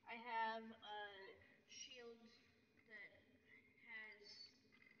 I have a shield that has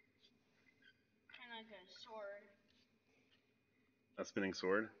kind of like a sword. A spinning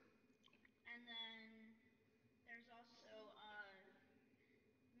sword. And then there's also a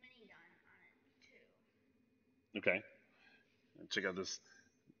minigun on it too. Okay. And check out this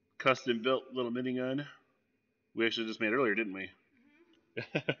custom built little minigun. We actually just made earlier, didn't we?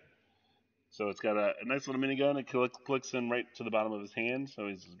 Mm-hmm. So it's got a nice little minigun. It clicks in right to the bottom of his hand, so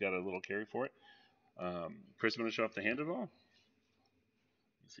he's got a little carry for it. Chris, you want to show off the hand at all?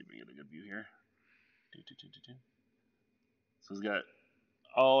 Let's see if we can get a good view here. So he's got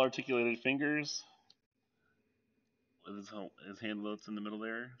all articulated fingers with his hand loads in the middle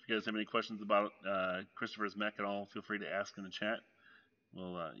there. If you guys have any questions about Christopher's mech at all, feel free to ask in the chat.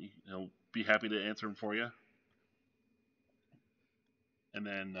 He'll be happy to answer them for you. And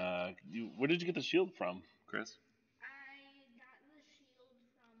then, where did you get the shield from, Chris? I got the shield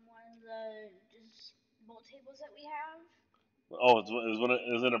from one of the just bulk tables that we have. Oh, it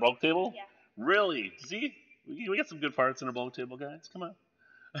was in a bulk table? Yeah. Really? See? We got some good parts in our bulk table, guys. Come on.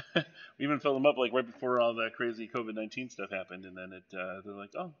 We even filled them up like right before all that crazy COVID-19 stuff happened, and then they're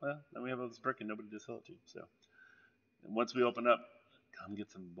like, oh, well, now we have all this brick and nobody to sell it to. So, and once we open up, come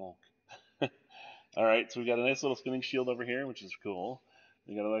get some bulk. All right, so we got a nice little spinning shield over here, which is cool.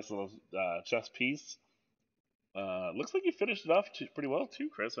 We got a nice little chest piece. Looks like you finished it off pretty well too,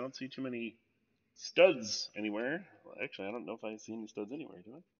 Chris. I don't see too many studs anywhere. Well, actually, I don't know if I see any studs anywhere,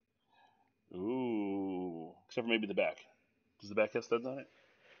 do I? Ooh, except for maybe the back. Does the back have studs on it?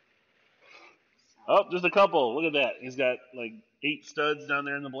 Oh, just a couple. Look at that. He's got like 8 studs down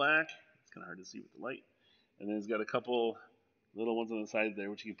there in the black. It's kind of hard to see with the light. And then he's got a couple little ones on the side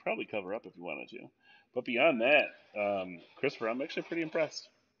there, which you could probably cover up if you wanted to. But beyond that, Christopher, I'm actually pretty impressed.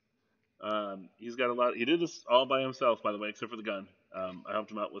 He's got a lot. He did this all by himself, by the way, except for the gun. I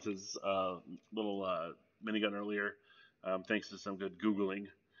helped him out with his little minigun earlier, thanks to some good Googling.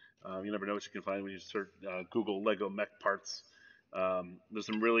 You never know what you can find when you search Google Lego mech parts. There's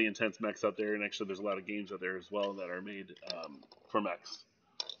some really intense mechs out there, and actually there's a lot of games out there as well that are made for mechs.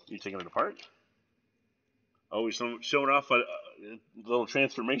 You taking it apart? Oh, we're showing off a little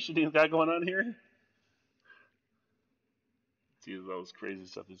transformation he's got going on here? See those crazy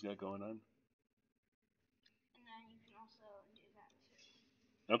stuff he's got going on. And then you can also do that with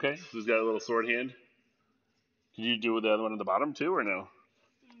your Okay, so he's got a little sword hand. Can you do the other one at the bottom too, or no?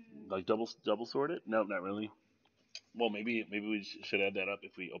 Like double sword it? No, not really. Well, maybe we should add that up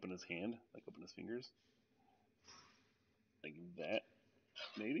if we open his hand, like open his fingers, like that.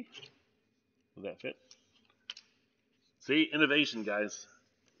 Maybe will that fit? See, innovation, guys.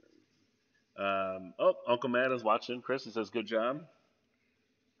 Oh, Uncle Matt is watching. Chris, he says, "Good job."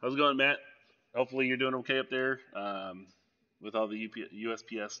 How's it going, Matt? Hopefully you're doing okay up there with all the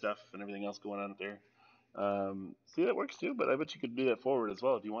USPS stuff and everything else going on up there. See, that works too, but I bet you could do that forward as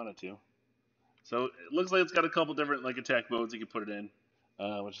well if you wanted to. So it looks like it's got a couple different like attack modes you can put it in,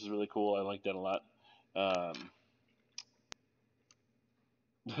 which is really cool. I like that a lot.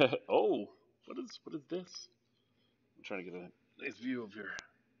 Oh, what is this? I'm trying to get a nice view of your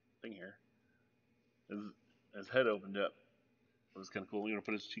thing here. His head opened up. It was kind of cool. You want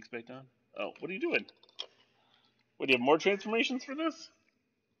to put his cheeks back down? Oh, what are you doing? What, do you have more transformations for this?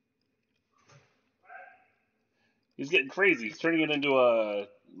 He's getting crazy. He's turning it into a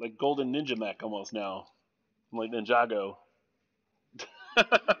like golden ninja mech almost now. I'm like Ninjago. I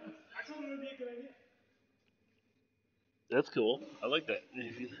told him it would be a good idea. That's cool. I like that.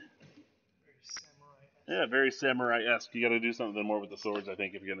 Very samurai. Yeah, very samurai-esque. You got to do something more with the swords, I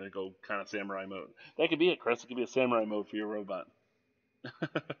think, if you're gonna go kind of samurai mode. That could be it, Chris. It could be a samurai mode for your robot.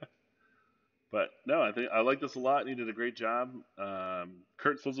 But no, I think I like this a lot. He did a great job.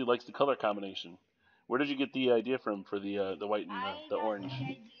 Kurt says he likes the color combination. Where did you get the idea from for the white and the orange? I got the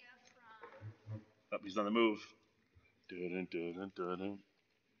idea from. Oh, he's on the move. Dun-dun-dun-dun-dun-dun.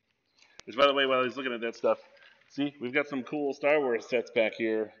 Which, by the way, while he's looking at that stuff, see, we've got some cool Star Wars sets back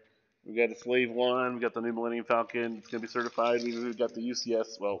here. We've got the Slave One, we've got the new Millennium Falcon. It's going to be certified. We've got the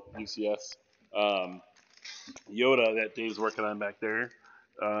UCS Yoda that Dave's working on back there.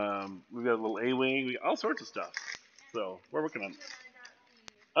 We've got a little A-Wing. We got all sorts of stuff. So we're working on it.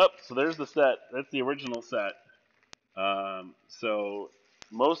 Oh, so there's the set. That's the original set. So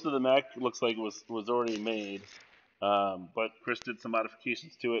most of the mech looks like it was already made. But Chris did some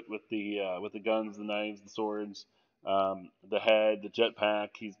modifications to it with the guns, the knives, the swords, the head, the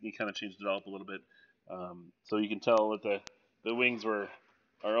jetpack. He kind of changed it all up a little bit. So you can tell that the wings are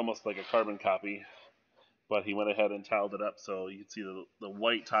almost like a carbon copy, but he went ahead and tiled it up so you can see the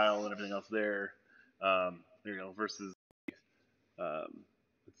white tile and everything else there. There you go. Versus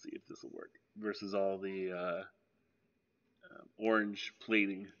let's see if this will work. Versus all the orange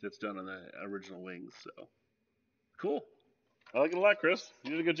plating that's done on the original wings. So. Cool. I like it a lot, Chris.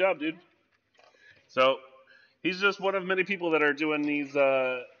 You did a good job, dude. So he's just one of many people that are doing these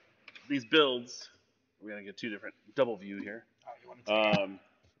builds. We're gonna get two different double view here.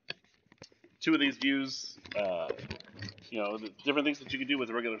 Two of these views, the different things that you can do with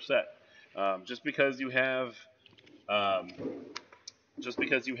a regular set. Just because you have a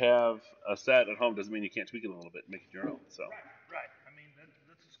set at home doesn't mean you can't tweak it a little bit and make it your own. So. Right. I mean, that's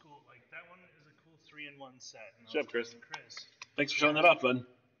just cool. Like that one is a cool 3-in-1 set. Good job, Chris. Chris. Thanks for showing that off, bud.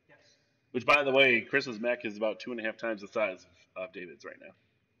 Yes. Which, by the way, Chris's mech is about 2.5 times the size of David's right now.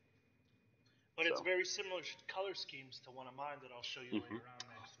 But it's very similar color schemes to one of mine that I'll show you later on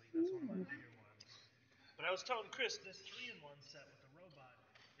next week. That's one of my bigger ones. But I was telling Chris, this 3-in-1 set with the robot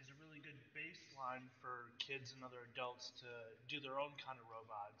is a really good baseline for kids and other adults to do their own kind of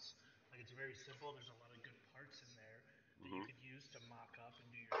robots. Like it's very simple. There's a lot of good parts in there that you could use to mock up and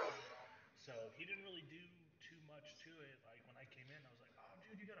do your own. So he didn't really do too much to it. Like when I came in, I was like, "Oh,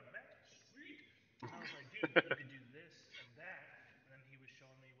 dude, you got a mech? Sweet!" And I was like, "Dude, you could do this and that." And then he was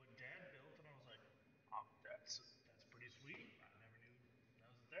showing me what Dad built, and I was like, "Oh, that's pretty sweet." I never knew that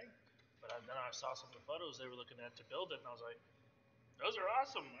was a thing. But then I saw some of the photos they were looking at to build it, and I was like, "Those are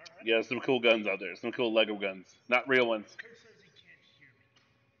awesome!" All right. Yeah, some cool guns out there. Some cool Lego guns, not real ones. Kurt says he can't hear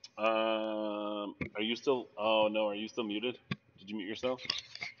me. Are you still? Oh no, are you still muted? Did you mute yourself? I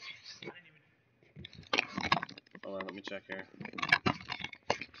didn't even. Hold on, let me check here.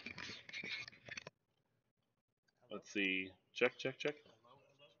 Let's see. Check.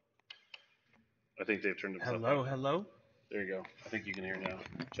 I think they've turned himself on. Hello. There you go. I think you can hear now.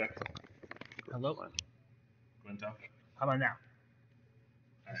 Check. Hello. Go ahead and talk. How about now?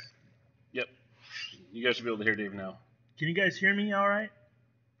 All right. Yep. You guys should be able to hear Dave now. Can you guys hear me all right?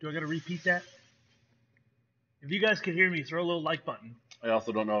 Do I got to repeat that? If you guys can hear me, throw a little like button. I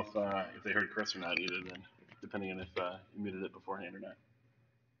also don't know if they heard Chris or not either, then, depending on if you muted it beforehand or not.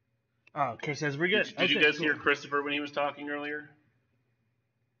 Oh, Chris says we're good. Did you guys hear Christopher when he was talking earlier?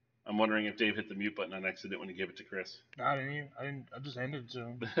 I'm wondering if Dave hit the mute button on accident when he gave it to Chris. No, I didn't. I just handed it to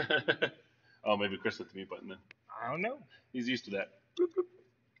him. Oh, maybe Chris hit the mute button then. I I don't know. He's used to that.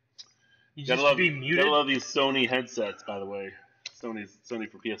 He's Gotta used to love, be muted. gotta love these Sony headsets, by the way. Sony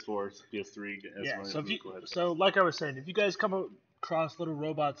for PS4s, PS3. Has Yeah. some So if really you, cool headsets. so like I was saying, if you guys come across little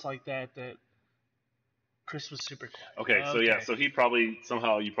robots like that, Chris was super quiet. Okay, so yeah, so he probably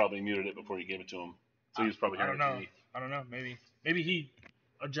somehow you probably muted it before you gave it to him, so he was probably I hearing don't it know. TV. I don't know. Maybe he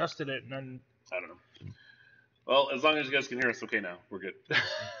adjusted it and then. I don't know. Well, as long as you guys can hear us, okay now we're good.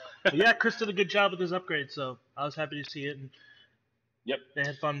 But yeah, Chris did a good job with his upgrade, so I was happy to see it. And Yep. they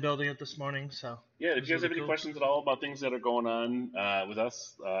had fun building it this morning, so. Yeah, it if was you guys really have any cool. questions at all about things that are going on with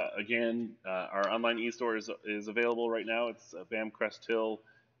us, again, our online e-store is available right now. It's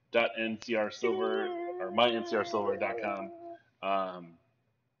bamcresthill.ncrsilver or myncrsilver.com.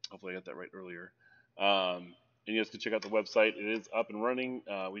 Hopefully I got that right earlier. And you guys can check out the website. It is up and running.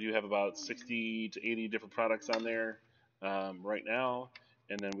 We do have about 60 to 80 different products on there right now.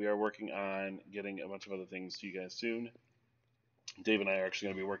 And then we are working on getting a bunch of other things to you guys soon. Dave and I are actually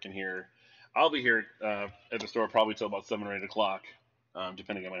going to be working here. I'll be here at the store probably till about 7 or 8 o'clock,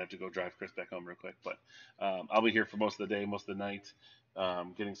 depending. I might have to go drive Chris back home real quick. But I'll be here for most of the day, most of the night,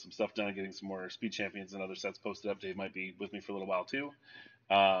 getting some stuff done, getting some more Speed Champions and other sets posted up. Dave might be with me for a little while too.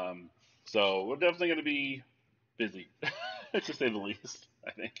 So we're definitely going to be busy, to say the least,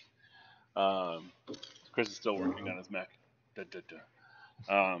 I think. Chris is still working on his Mac.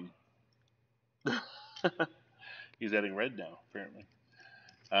 He's adding red now, apparently.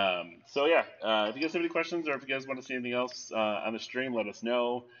 So yeah, if you guys have any questions or if you guys want to see anything else on the stream, let us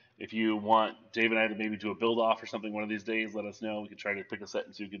know. If you want Dave and I to maybe do a build off or something one of these days, let us know. We could try to pick a set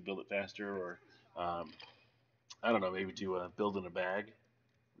and see if we could build it faster, or I don't know, maybe do a build in a bag.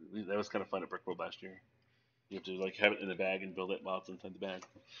 That was kind of fun at Brick World last year. You have to like have it in a bag and build it while it's inside the bag.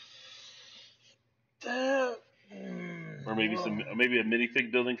 Or maybe maybe a minifig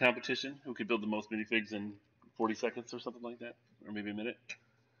building competition. Who could build the most minifigs in 40 seconds or something like that, or maybe a minute.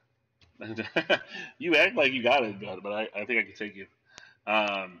 You act like you got it, but I think I can take you.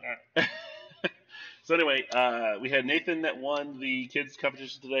 So anyway, we had Nathan that won the kids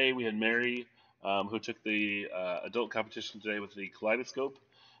competition today. We had Mary who took the adult competition today with the kaleidoscope,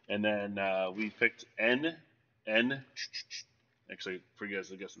 and then we picked N. Actually, for you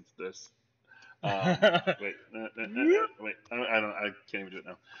guys, I guess it's this. Wait, wait. I can't even do it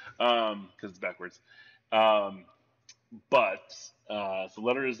now because it's backwards. But the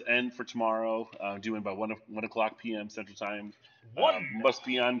letter is N for tomorrow, due in by 1 o'clock p.m. Central Time. Must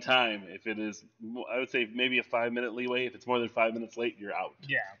be on time. If it is, I would say maybe a 5-minute leeway. If it's more than 5 minutes late, you're out.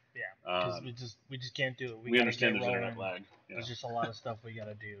 Yeah. Because we just can't do it. We understand there's internet lag. There's just a lot of stuff we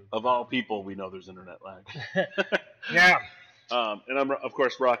gotta do. Of all people, we know there's internet lag. Yeah. And I'm of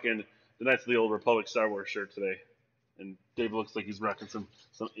course rocking the Knights of the Old Republic Star Wars shirt today. And Dave looks like he's rocking some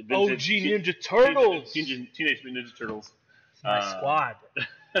vintage, OG Ninja Turtles. Teenage Mutant Ninja Turtles. My squad.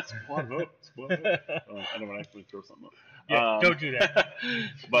 Squad up. I don't want to actually throw something up. Yeah, don't do that.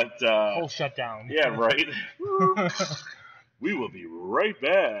 But whole shutdown. Yeah, right. We will be right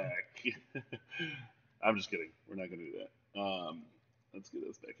back. I'm just kidding. We're not going to do that. Let's get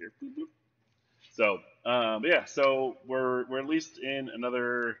this back here. Boop, boop. So, but yeah, so we're at least in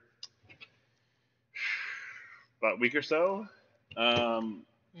another about a week or so. On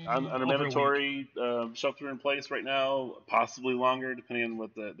a mandatory shelter in place right now, possibly longer, depending on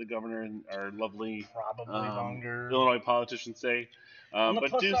what the governor and our lovely longer Illinois politicians say.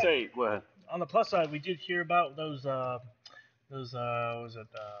 But do side, say, go ahead. On the plus side, we did hear about those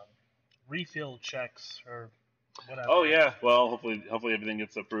refill checks or whatever. Oh yeah, well hopefully everything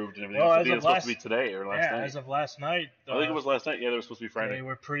gets approved and everything. I think it's supposed to be today or last night. As of last night. I think it was last night. Yeah, they were supposed to be Friday. They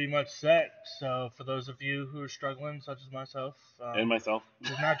were pretty much set. So for those of you who are struggling, such as myself, and myself,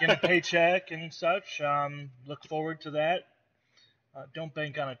 who's not getting a paycheck and such, look forward to that. Don't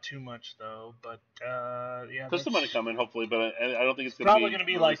bank on it too much though, but yeah. There's some money coming, hopefully, but I don't think it's probably going to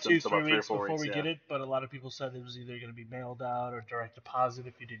be like 2-3 weeks before we get it. But a lot of people said it was either going to be mailed out or direct deposit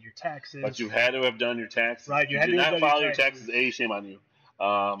if you did your taxes. But you had to have done your taxes. Right, you did not file your taxes. Shame on you.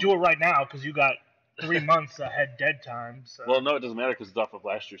 Do it right now because you got 3 months ahead dead time. So. Well, no, it doesn't matter because it's off of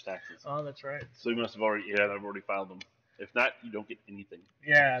last year's taxes. Oh, that's right. So you must have already I've already filed them. If not, you don't get anything.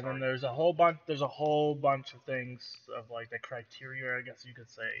 Yeah, then there's a whole bunch. There's a whole bunch of things of like the criteria, I guess you could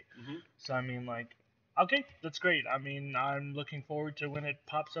say. Mm-hmm. So I mean, like, okay, that's great. I mean, I'm looking forward to when it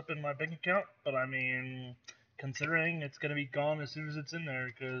pops up in my bank account. But I mean, considering it's gonna be gone as soon as it's in there,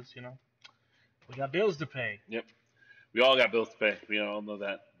 because we got bills to pay. Yep, we all got bills to pay. We all know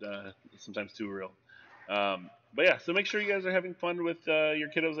that. Sometimes too real. But yeah, so make sure you guys are having fun with your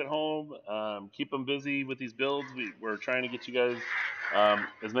kiddos at home. Keep them busy with these builds. We're trying to get you guys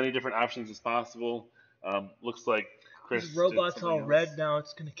as many different options as possible. Looks like Chris This did robot's something all else. red now.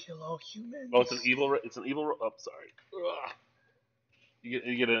 It's gonna kill all humans. Oh, it's an evil. Oh, sorry. Ugh.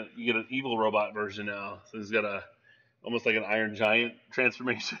 You get an evil robot version now. So he's got almost like an Iron Giant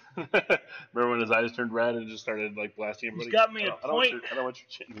transformation. Remember when his eyes turned red and just started like blasting everybody? He's got me at I don't point. I don't want your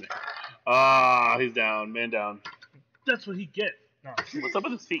chin there. Ah, he's down. Man down. That's what he gets. No. What's up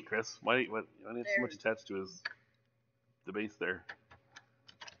with his feet, Chris? Why do you have so much attached to the base there?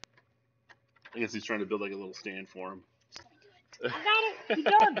 I guess he's trying to build like a little stand for him. I got it. He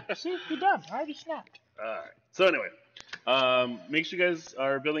done. See, he done. I already snapped. Alright. So anyway, make sure you guys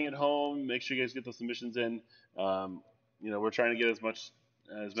are building at home. Make sure you guys get those submissions in. We're trying to get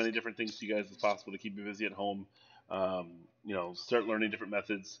as many different things to you guys as possible to keep you busy at home. Start learning different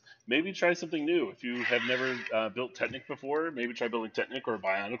methods. Maybe try something new. If you have never built Technic before, maybe try building Technic or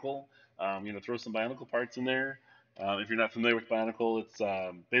Bionicle. Throw some Bionicle parts in there. If you're not familiar with Bionicle, it's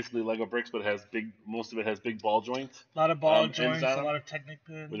basically Lego bricks, but most of it has big ball joints. A lot of ball pins joints, on a 'em, lot of Technic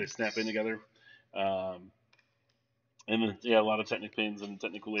pins. where they snap in together. And then, a lot of Technic pins and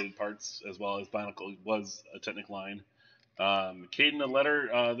Technic-related parts, as well as Bionicle was a Technic line. Caden, the letter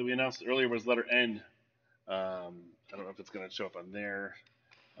that we announced earlier was letter N. I don't know if it's going to show up on there.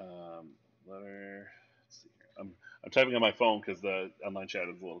 Let's see here. I'm typing on my phone because the online chat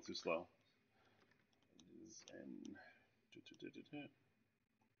is a little too slow.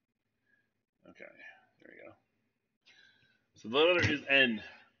 Okay, there we go. So the letter is N.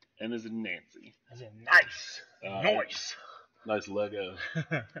 N is in Nancy. As in nice. Nice. Nice Lego.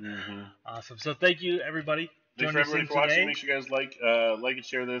 Mm-hmm. Awesome. So thank you, everybody. Thanks for everybody for watching. Make sure you guys like and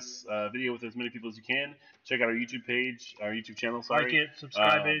share this video with as many people as you can. Check out our YouTube page, our YouTube channel. Sorry. Like it,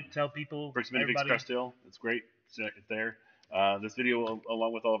 subscribe it, tell people. Bricks Minifigs Crest Hill. It's great. It's there. This video,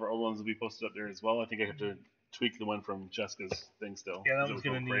 along with all of our old ones, will be posted up there as well. I think I have to tweak the one from Jessica's thing still. Yeah, that was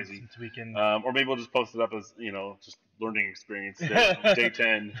going to need some tweaking. Or maybe we'll just post it up as, just learning experience. Day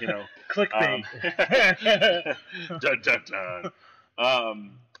 10, Clickbait. Dun, dun, dun.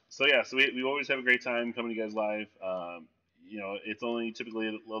 So we always have a great time coming to you guys live. It's only typically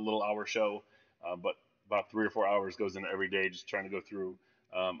a little hour show, but about 3 or 4 hours goes in every day, just trying to go through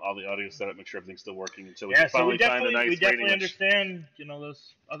all the audio setup, make sure everything's still working until we can finally find a nice we definitely rating. Understand,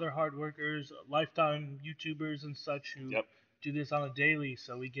 those other hard workers, lifetime YouTubers and such who do this on a daily.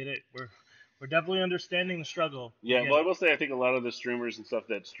 So we get it. We're definitely understanding the struggle. Yeah, well, I will say I think a lot of the streamers and stuff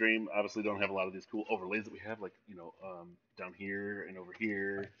that stream obviously don't have a lot of these cool overlays that we have, like down here and over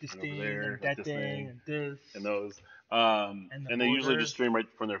here this and thing, over there, and that this thing, and this, and those, and they usually just stream right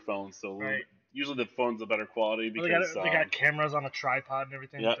from their phones. So usually the phone's a better quality because they got cameras on a tripod and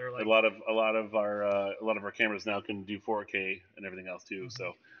everything. Yeah, a lot of our cameras now can do 4K and everything else too. Mm-hmm.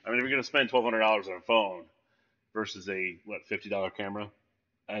 So I mean, if you're gonna spend $1,200 on a phone versus a $50 camera,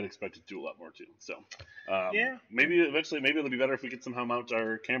 I'd expect it to do a lot more too. So maybe eventually, it'll be better if we could somehow mount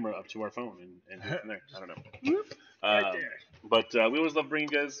our camera up to our phone and do it from there. I don't know. Right there. But we always love bringing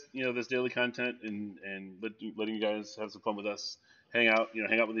you guys, this daily content and letting you guys have some fun with us. Hang out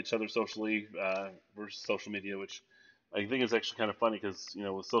with each other socially versus social media, which I think is actually kind of funny because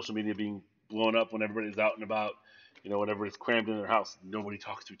with social media being blown up when everybody's out and about, when everybody's crammed in their house, nobody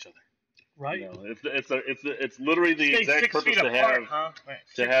talks to each other. Right. It's literally the exact purpose to have huh? Right.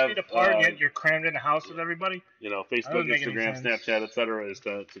 6 feet apart, and yet you're crammed in a house with everybody. Facebook, Instagram, Snapchat, etc. is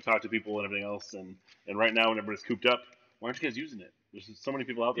to talk to people and everything else. And right now, when everybody's cooped up, why aren't you guys using it? There's so many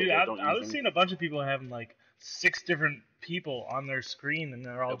people out there that don't use it. I was seeing a bunch of people having like 6 different people on their screen, and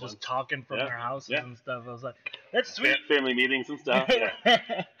they're all just talking from their houses and stuff. I was like, that's sweet. Family meetings and stuff. Yeah.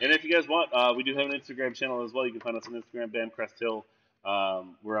 And if you guys want, we do have an Instagram channel as well. You can find us on Instagram, BAM Crest Hill.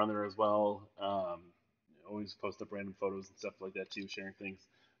 We're on there as well. Always post up random photos and stuff like that too, sharing things.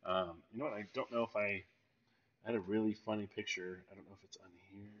 You know what? I don't know if I had a really funny picture. I don't know if it's on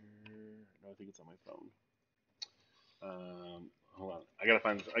here. No, I think it's on my phone. Hold on. I gotta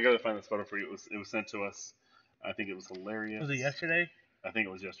find this photo for you. It was sent to us. I think it was hilarious. Was it yesterday? I think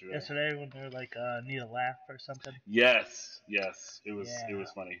it was yesterday. Yesterday when they were like need a laugh or something. Yes. It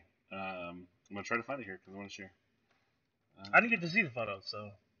was funny. I'm gonna try to find it here because I want to share. I didn't get to see the photo, so.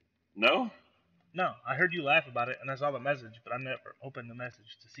 No? No, I heard you laugh about it, and I saw the message, but I never opened the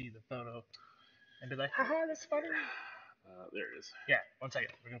message to see the photo and be like, haha, that's funny. There it is. Yeah, 1 second.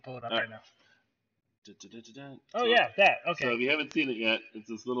 We're going to pull it up right now. Oh, yeah, that. Okay. So if you haven't seen it yet, it's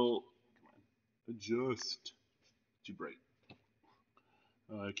this little. Come on. Adjust. Too bright.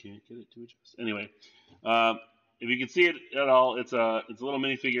 I can't get it to adjust. Anyway, if you can see it at all, it's a little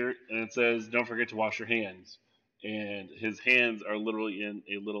minifigure, and it says, "Don't forget to wash your hands." And his hands are literally in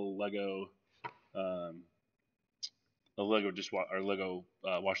a little Lego a Lego Lego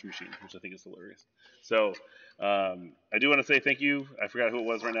washing machine, which I think is hilarious. So I do want to say thank you. I forgot who it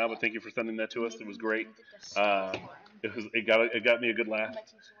was right now, but thank you for sending that to us. It was great. It got me a good laugh.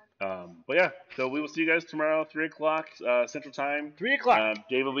 But yeah, so we will see you guys tomorrow, 3 o'clock Central Time. 3 o'clock.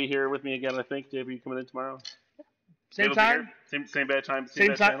 Dave will be here with me again. I think. Dave, are you coming in tomorrow? Same time. Same bad time. Same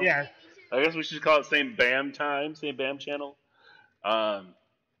bad time. channel? Yeah. I guess we should call it same BAM time, same BAM channel. I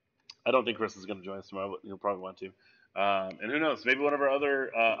don't think Chris is going to join us tomorrow, but he'll probably want to. And who knows? Maybe one of our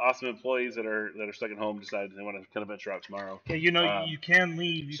other awesome employees that are stuck at home decide they want to kind of venture out tomorrow. Yeah, you know, you can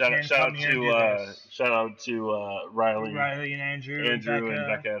leave. You Shout can out come here and do this. shout out to Riley and Andrew and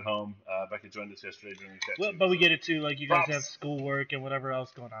Becca at home. Becca joined us yesterday during the chat. Well, but we get it too. Like you guys Props. have schoolwork and whatever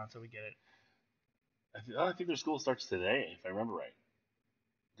else going on, so we get it. I think their school starts today, if I remember right.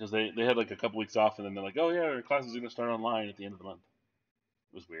 Because they had like a couple weeks off, and then they're like, oh yeah, our class is going to start online at the end of the month.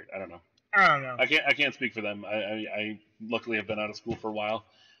 It was weird. I don't know. I don't know. I can't speak for them. I luckily have been out of school for a while,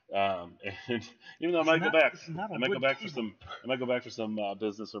 and even though I might go back, I might go back for some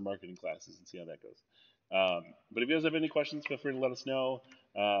business or marketing classes and see how that goes. But if you guys have any questions, feel free to let us know.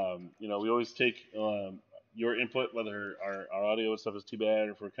 We always take your input, whether our audio and stuff is too bad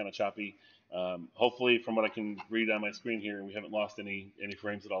or if we're kind of choppy. Hopefully, from what I can read on my screen here, we haven't lost any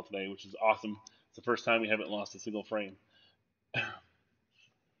frames at all today, which is awesome. It's the first time we haven't lost a single frame.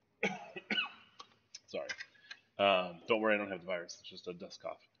 Sorry. Don't worry, I don't have the virus. It's just a dust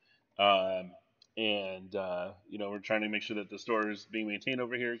cough. We're trying to make sure that the store is being maintained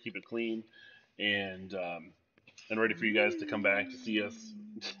over here, keep it clean, and ready for you guys to come back to see us.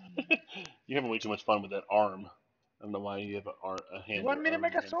 You're having way too much fun with that arm. I don't know why you have a hand. You want me to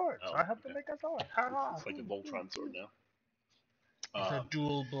make a sword? Oh, I have to make a sword. It's like a Voltron sword now. It's a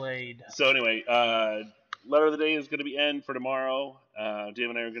dual blade. So anyway, letter of the day is going to be N for tomorrow. Dave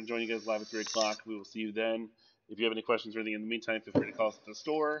and I are going to join you guys live at 3 o'clock. We will see you then. If you have any questions or anything in the meantime, feel free to call us at the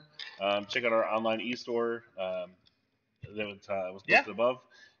store. Check out our online e-store that was posted above.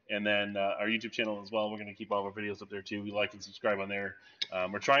 And then our YouTube channel as well. We're going to keep all of our videos up there too. We like and subscribe on there.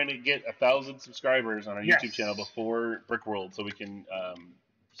 We're trying to get 1,000 subscribers on our YouTube channel before Brickworld so we can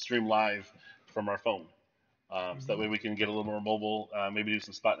stream live from our phone. So that way we can get a little more mobile, maybe do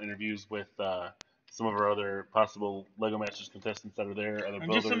some spot interviews with some of our other possible LEGO Masters contestants that are there, other and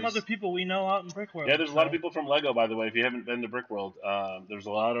builders. Just some other people we know out in Brickworld. Yeah, there's a lot of people from LEGO, by the way. If you haven't been to Brickworld, there's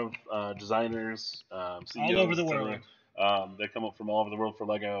a lot of designers, CEOs, all over the world. They come up from all over the world for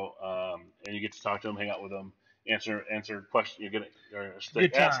LEGO, and you get to talk to them, hang out with them, answer questions.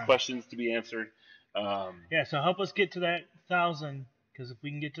 Ask questions to be answered. So help us get to that 1,000. Because if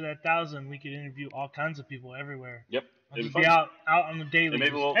we can get to that 1,000, we can interview all kinds of people everywhere. Yep. Just be out on the daily. And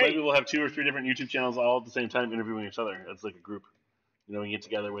maybe we'll have 2 or 3 different YouTube channels all at the same time interviewing each other. It's like a group. We can get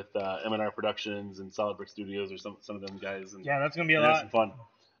together with M&R Productions and Solid Brick Studios or some of them guys. And, that's going to be a lot. Some fun.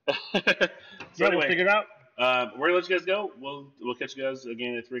 So anyway, we'll figure it out. We're going to let you guys go. We'll catch you guys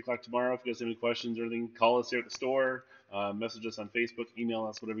again at 3 o'clock tomorrow. If you guys have any questions or anything, call us here at the store. Message us on Facebook. Email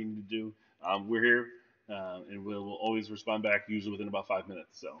us, whatever you need to do. We're here. And we'll always respond back, usually within about 5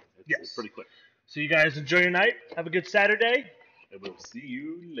 minutes. So it's pretty quick. So you guys enjoy your night. Have a good Saturday. And we'll see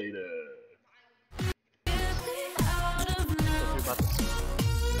you later.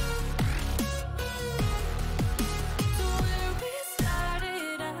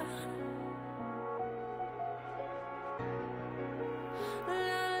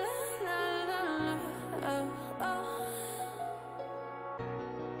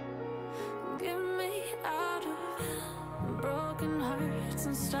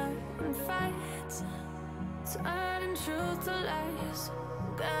 And starting fights, turning truth to lies.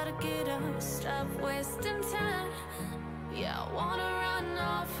 Gotta get up, stop wasting time. Yeah, I wanna run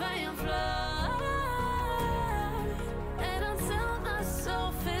off and fly.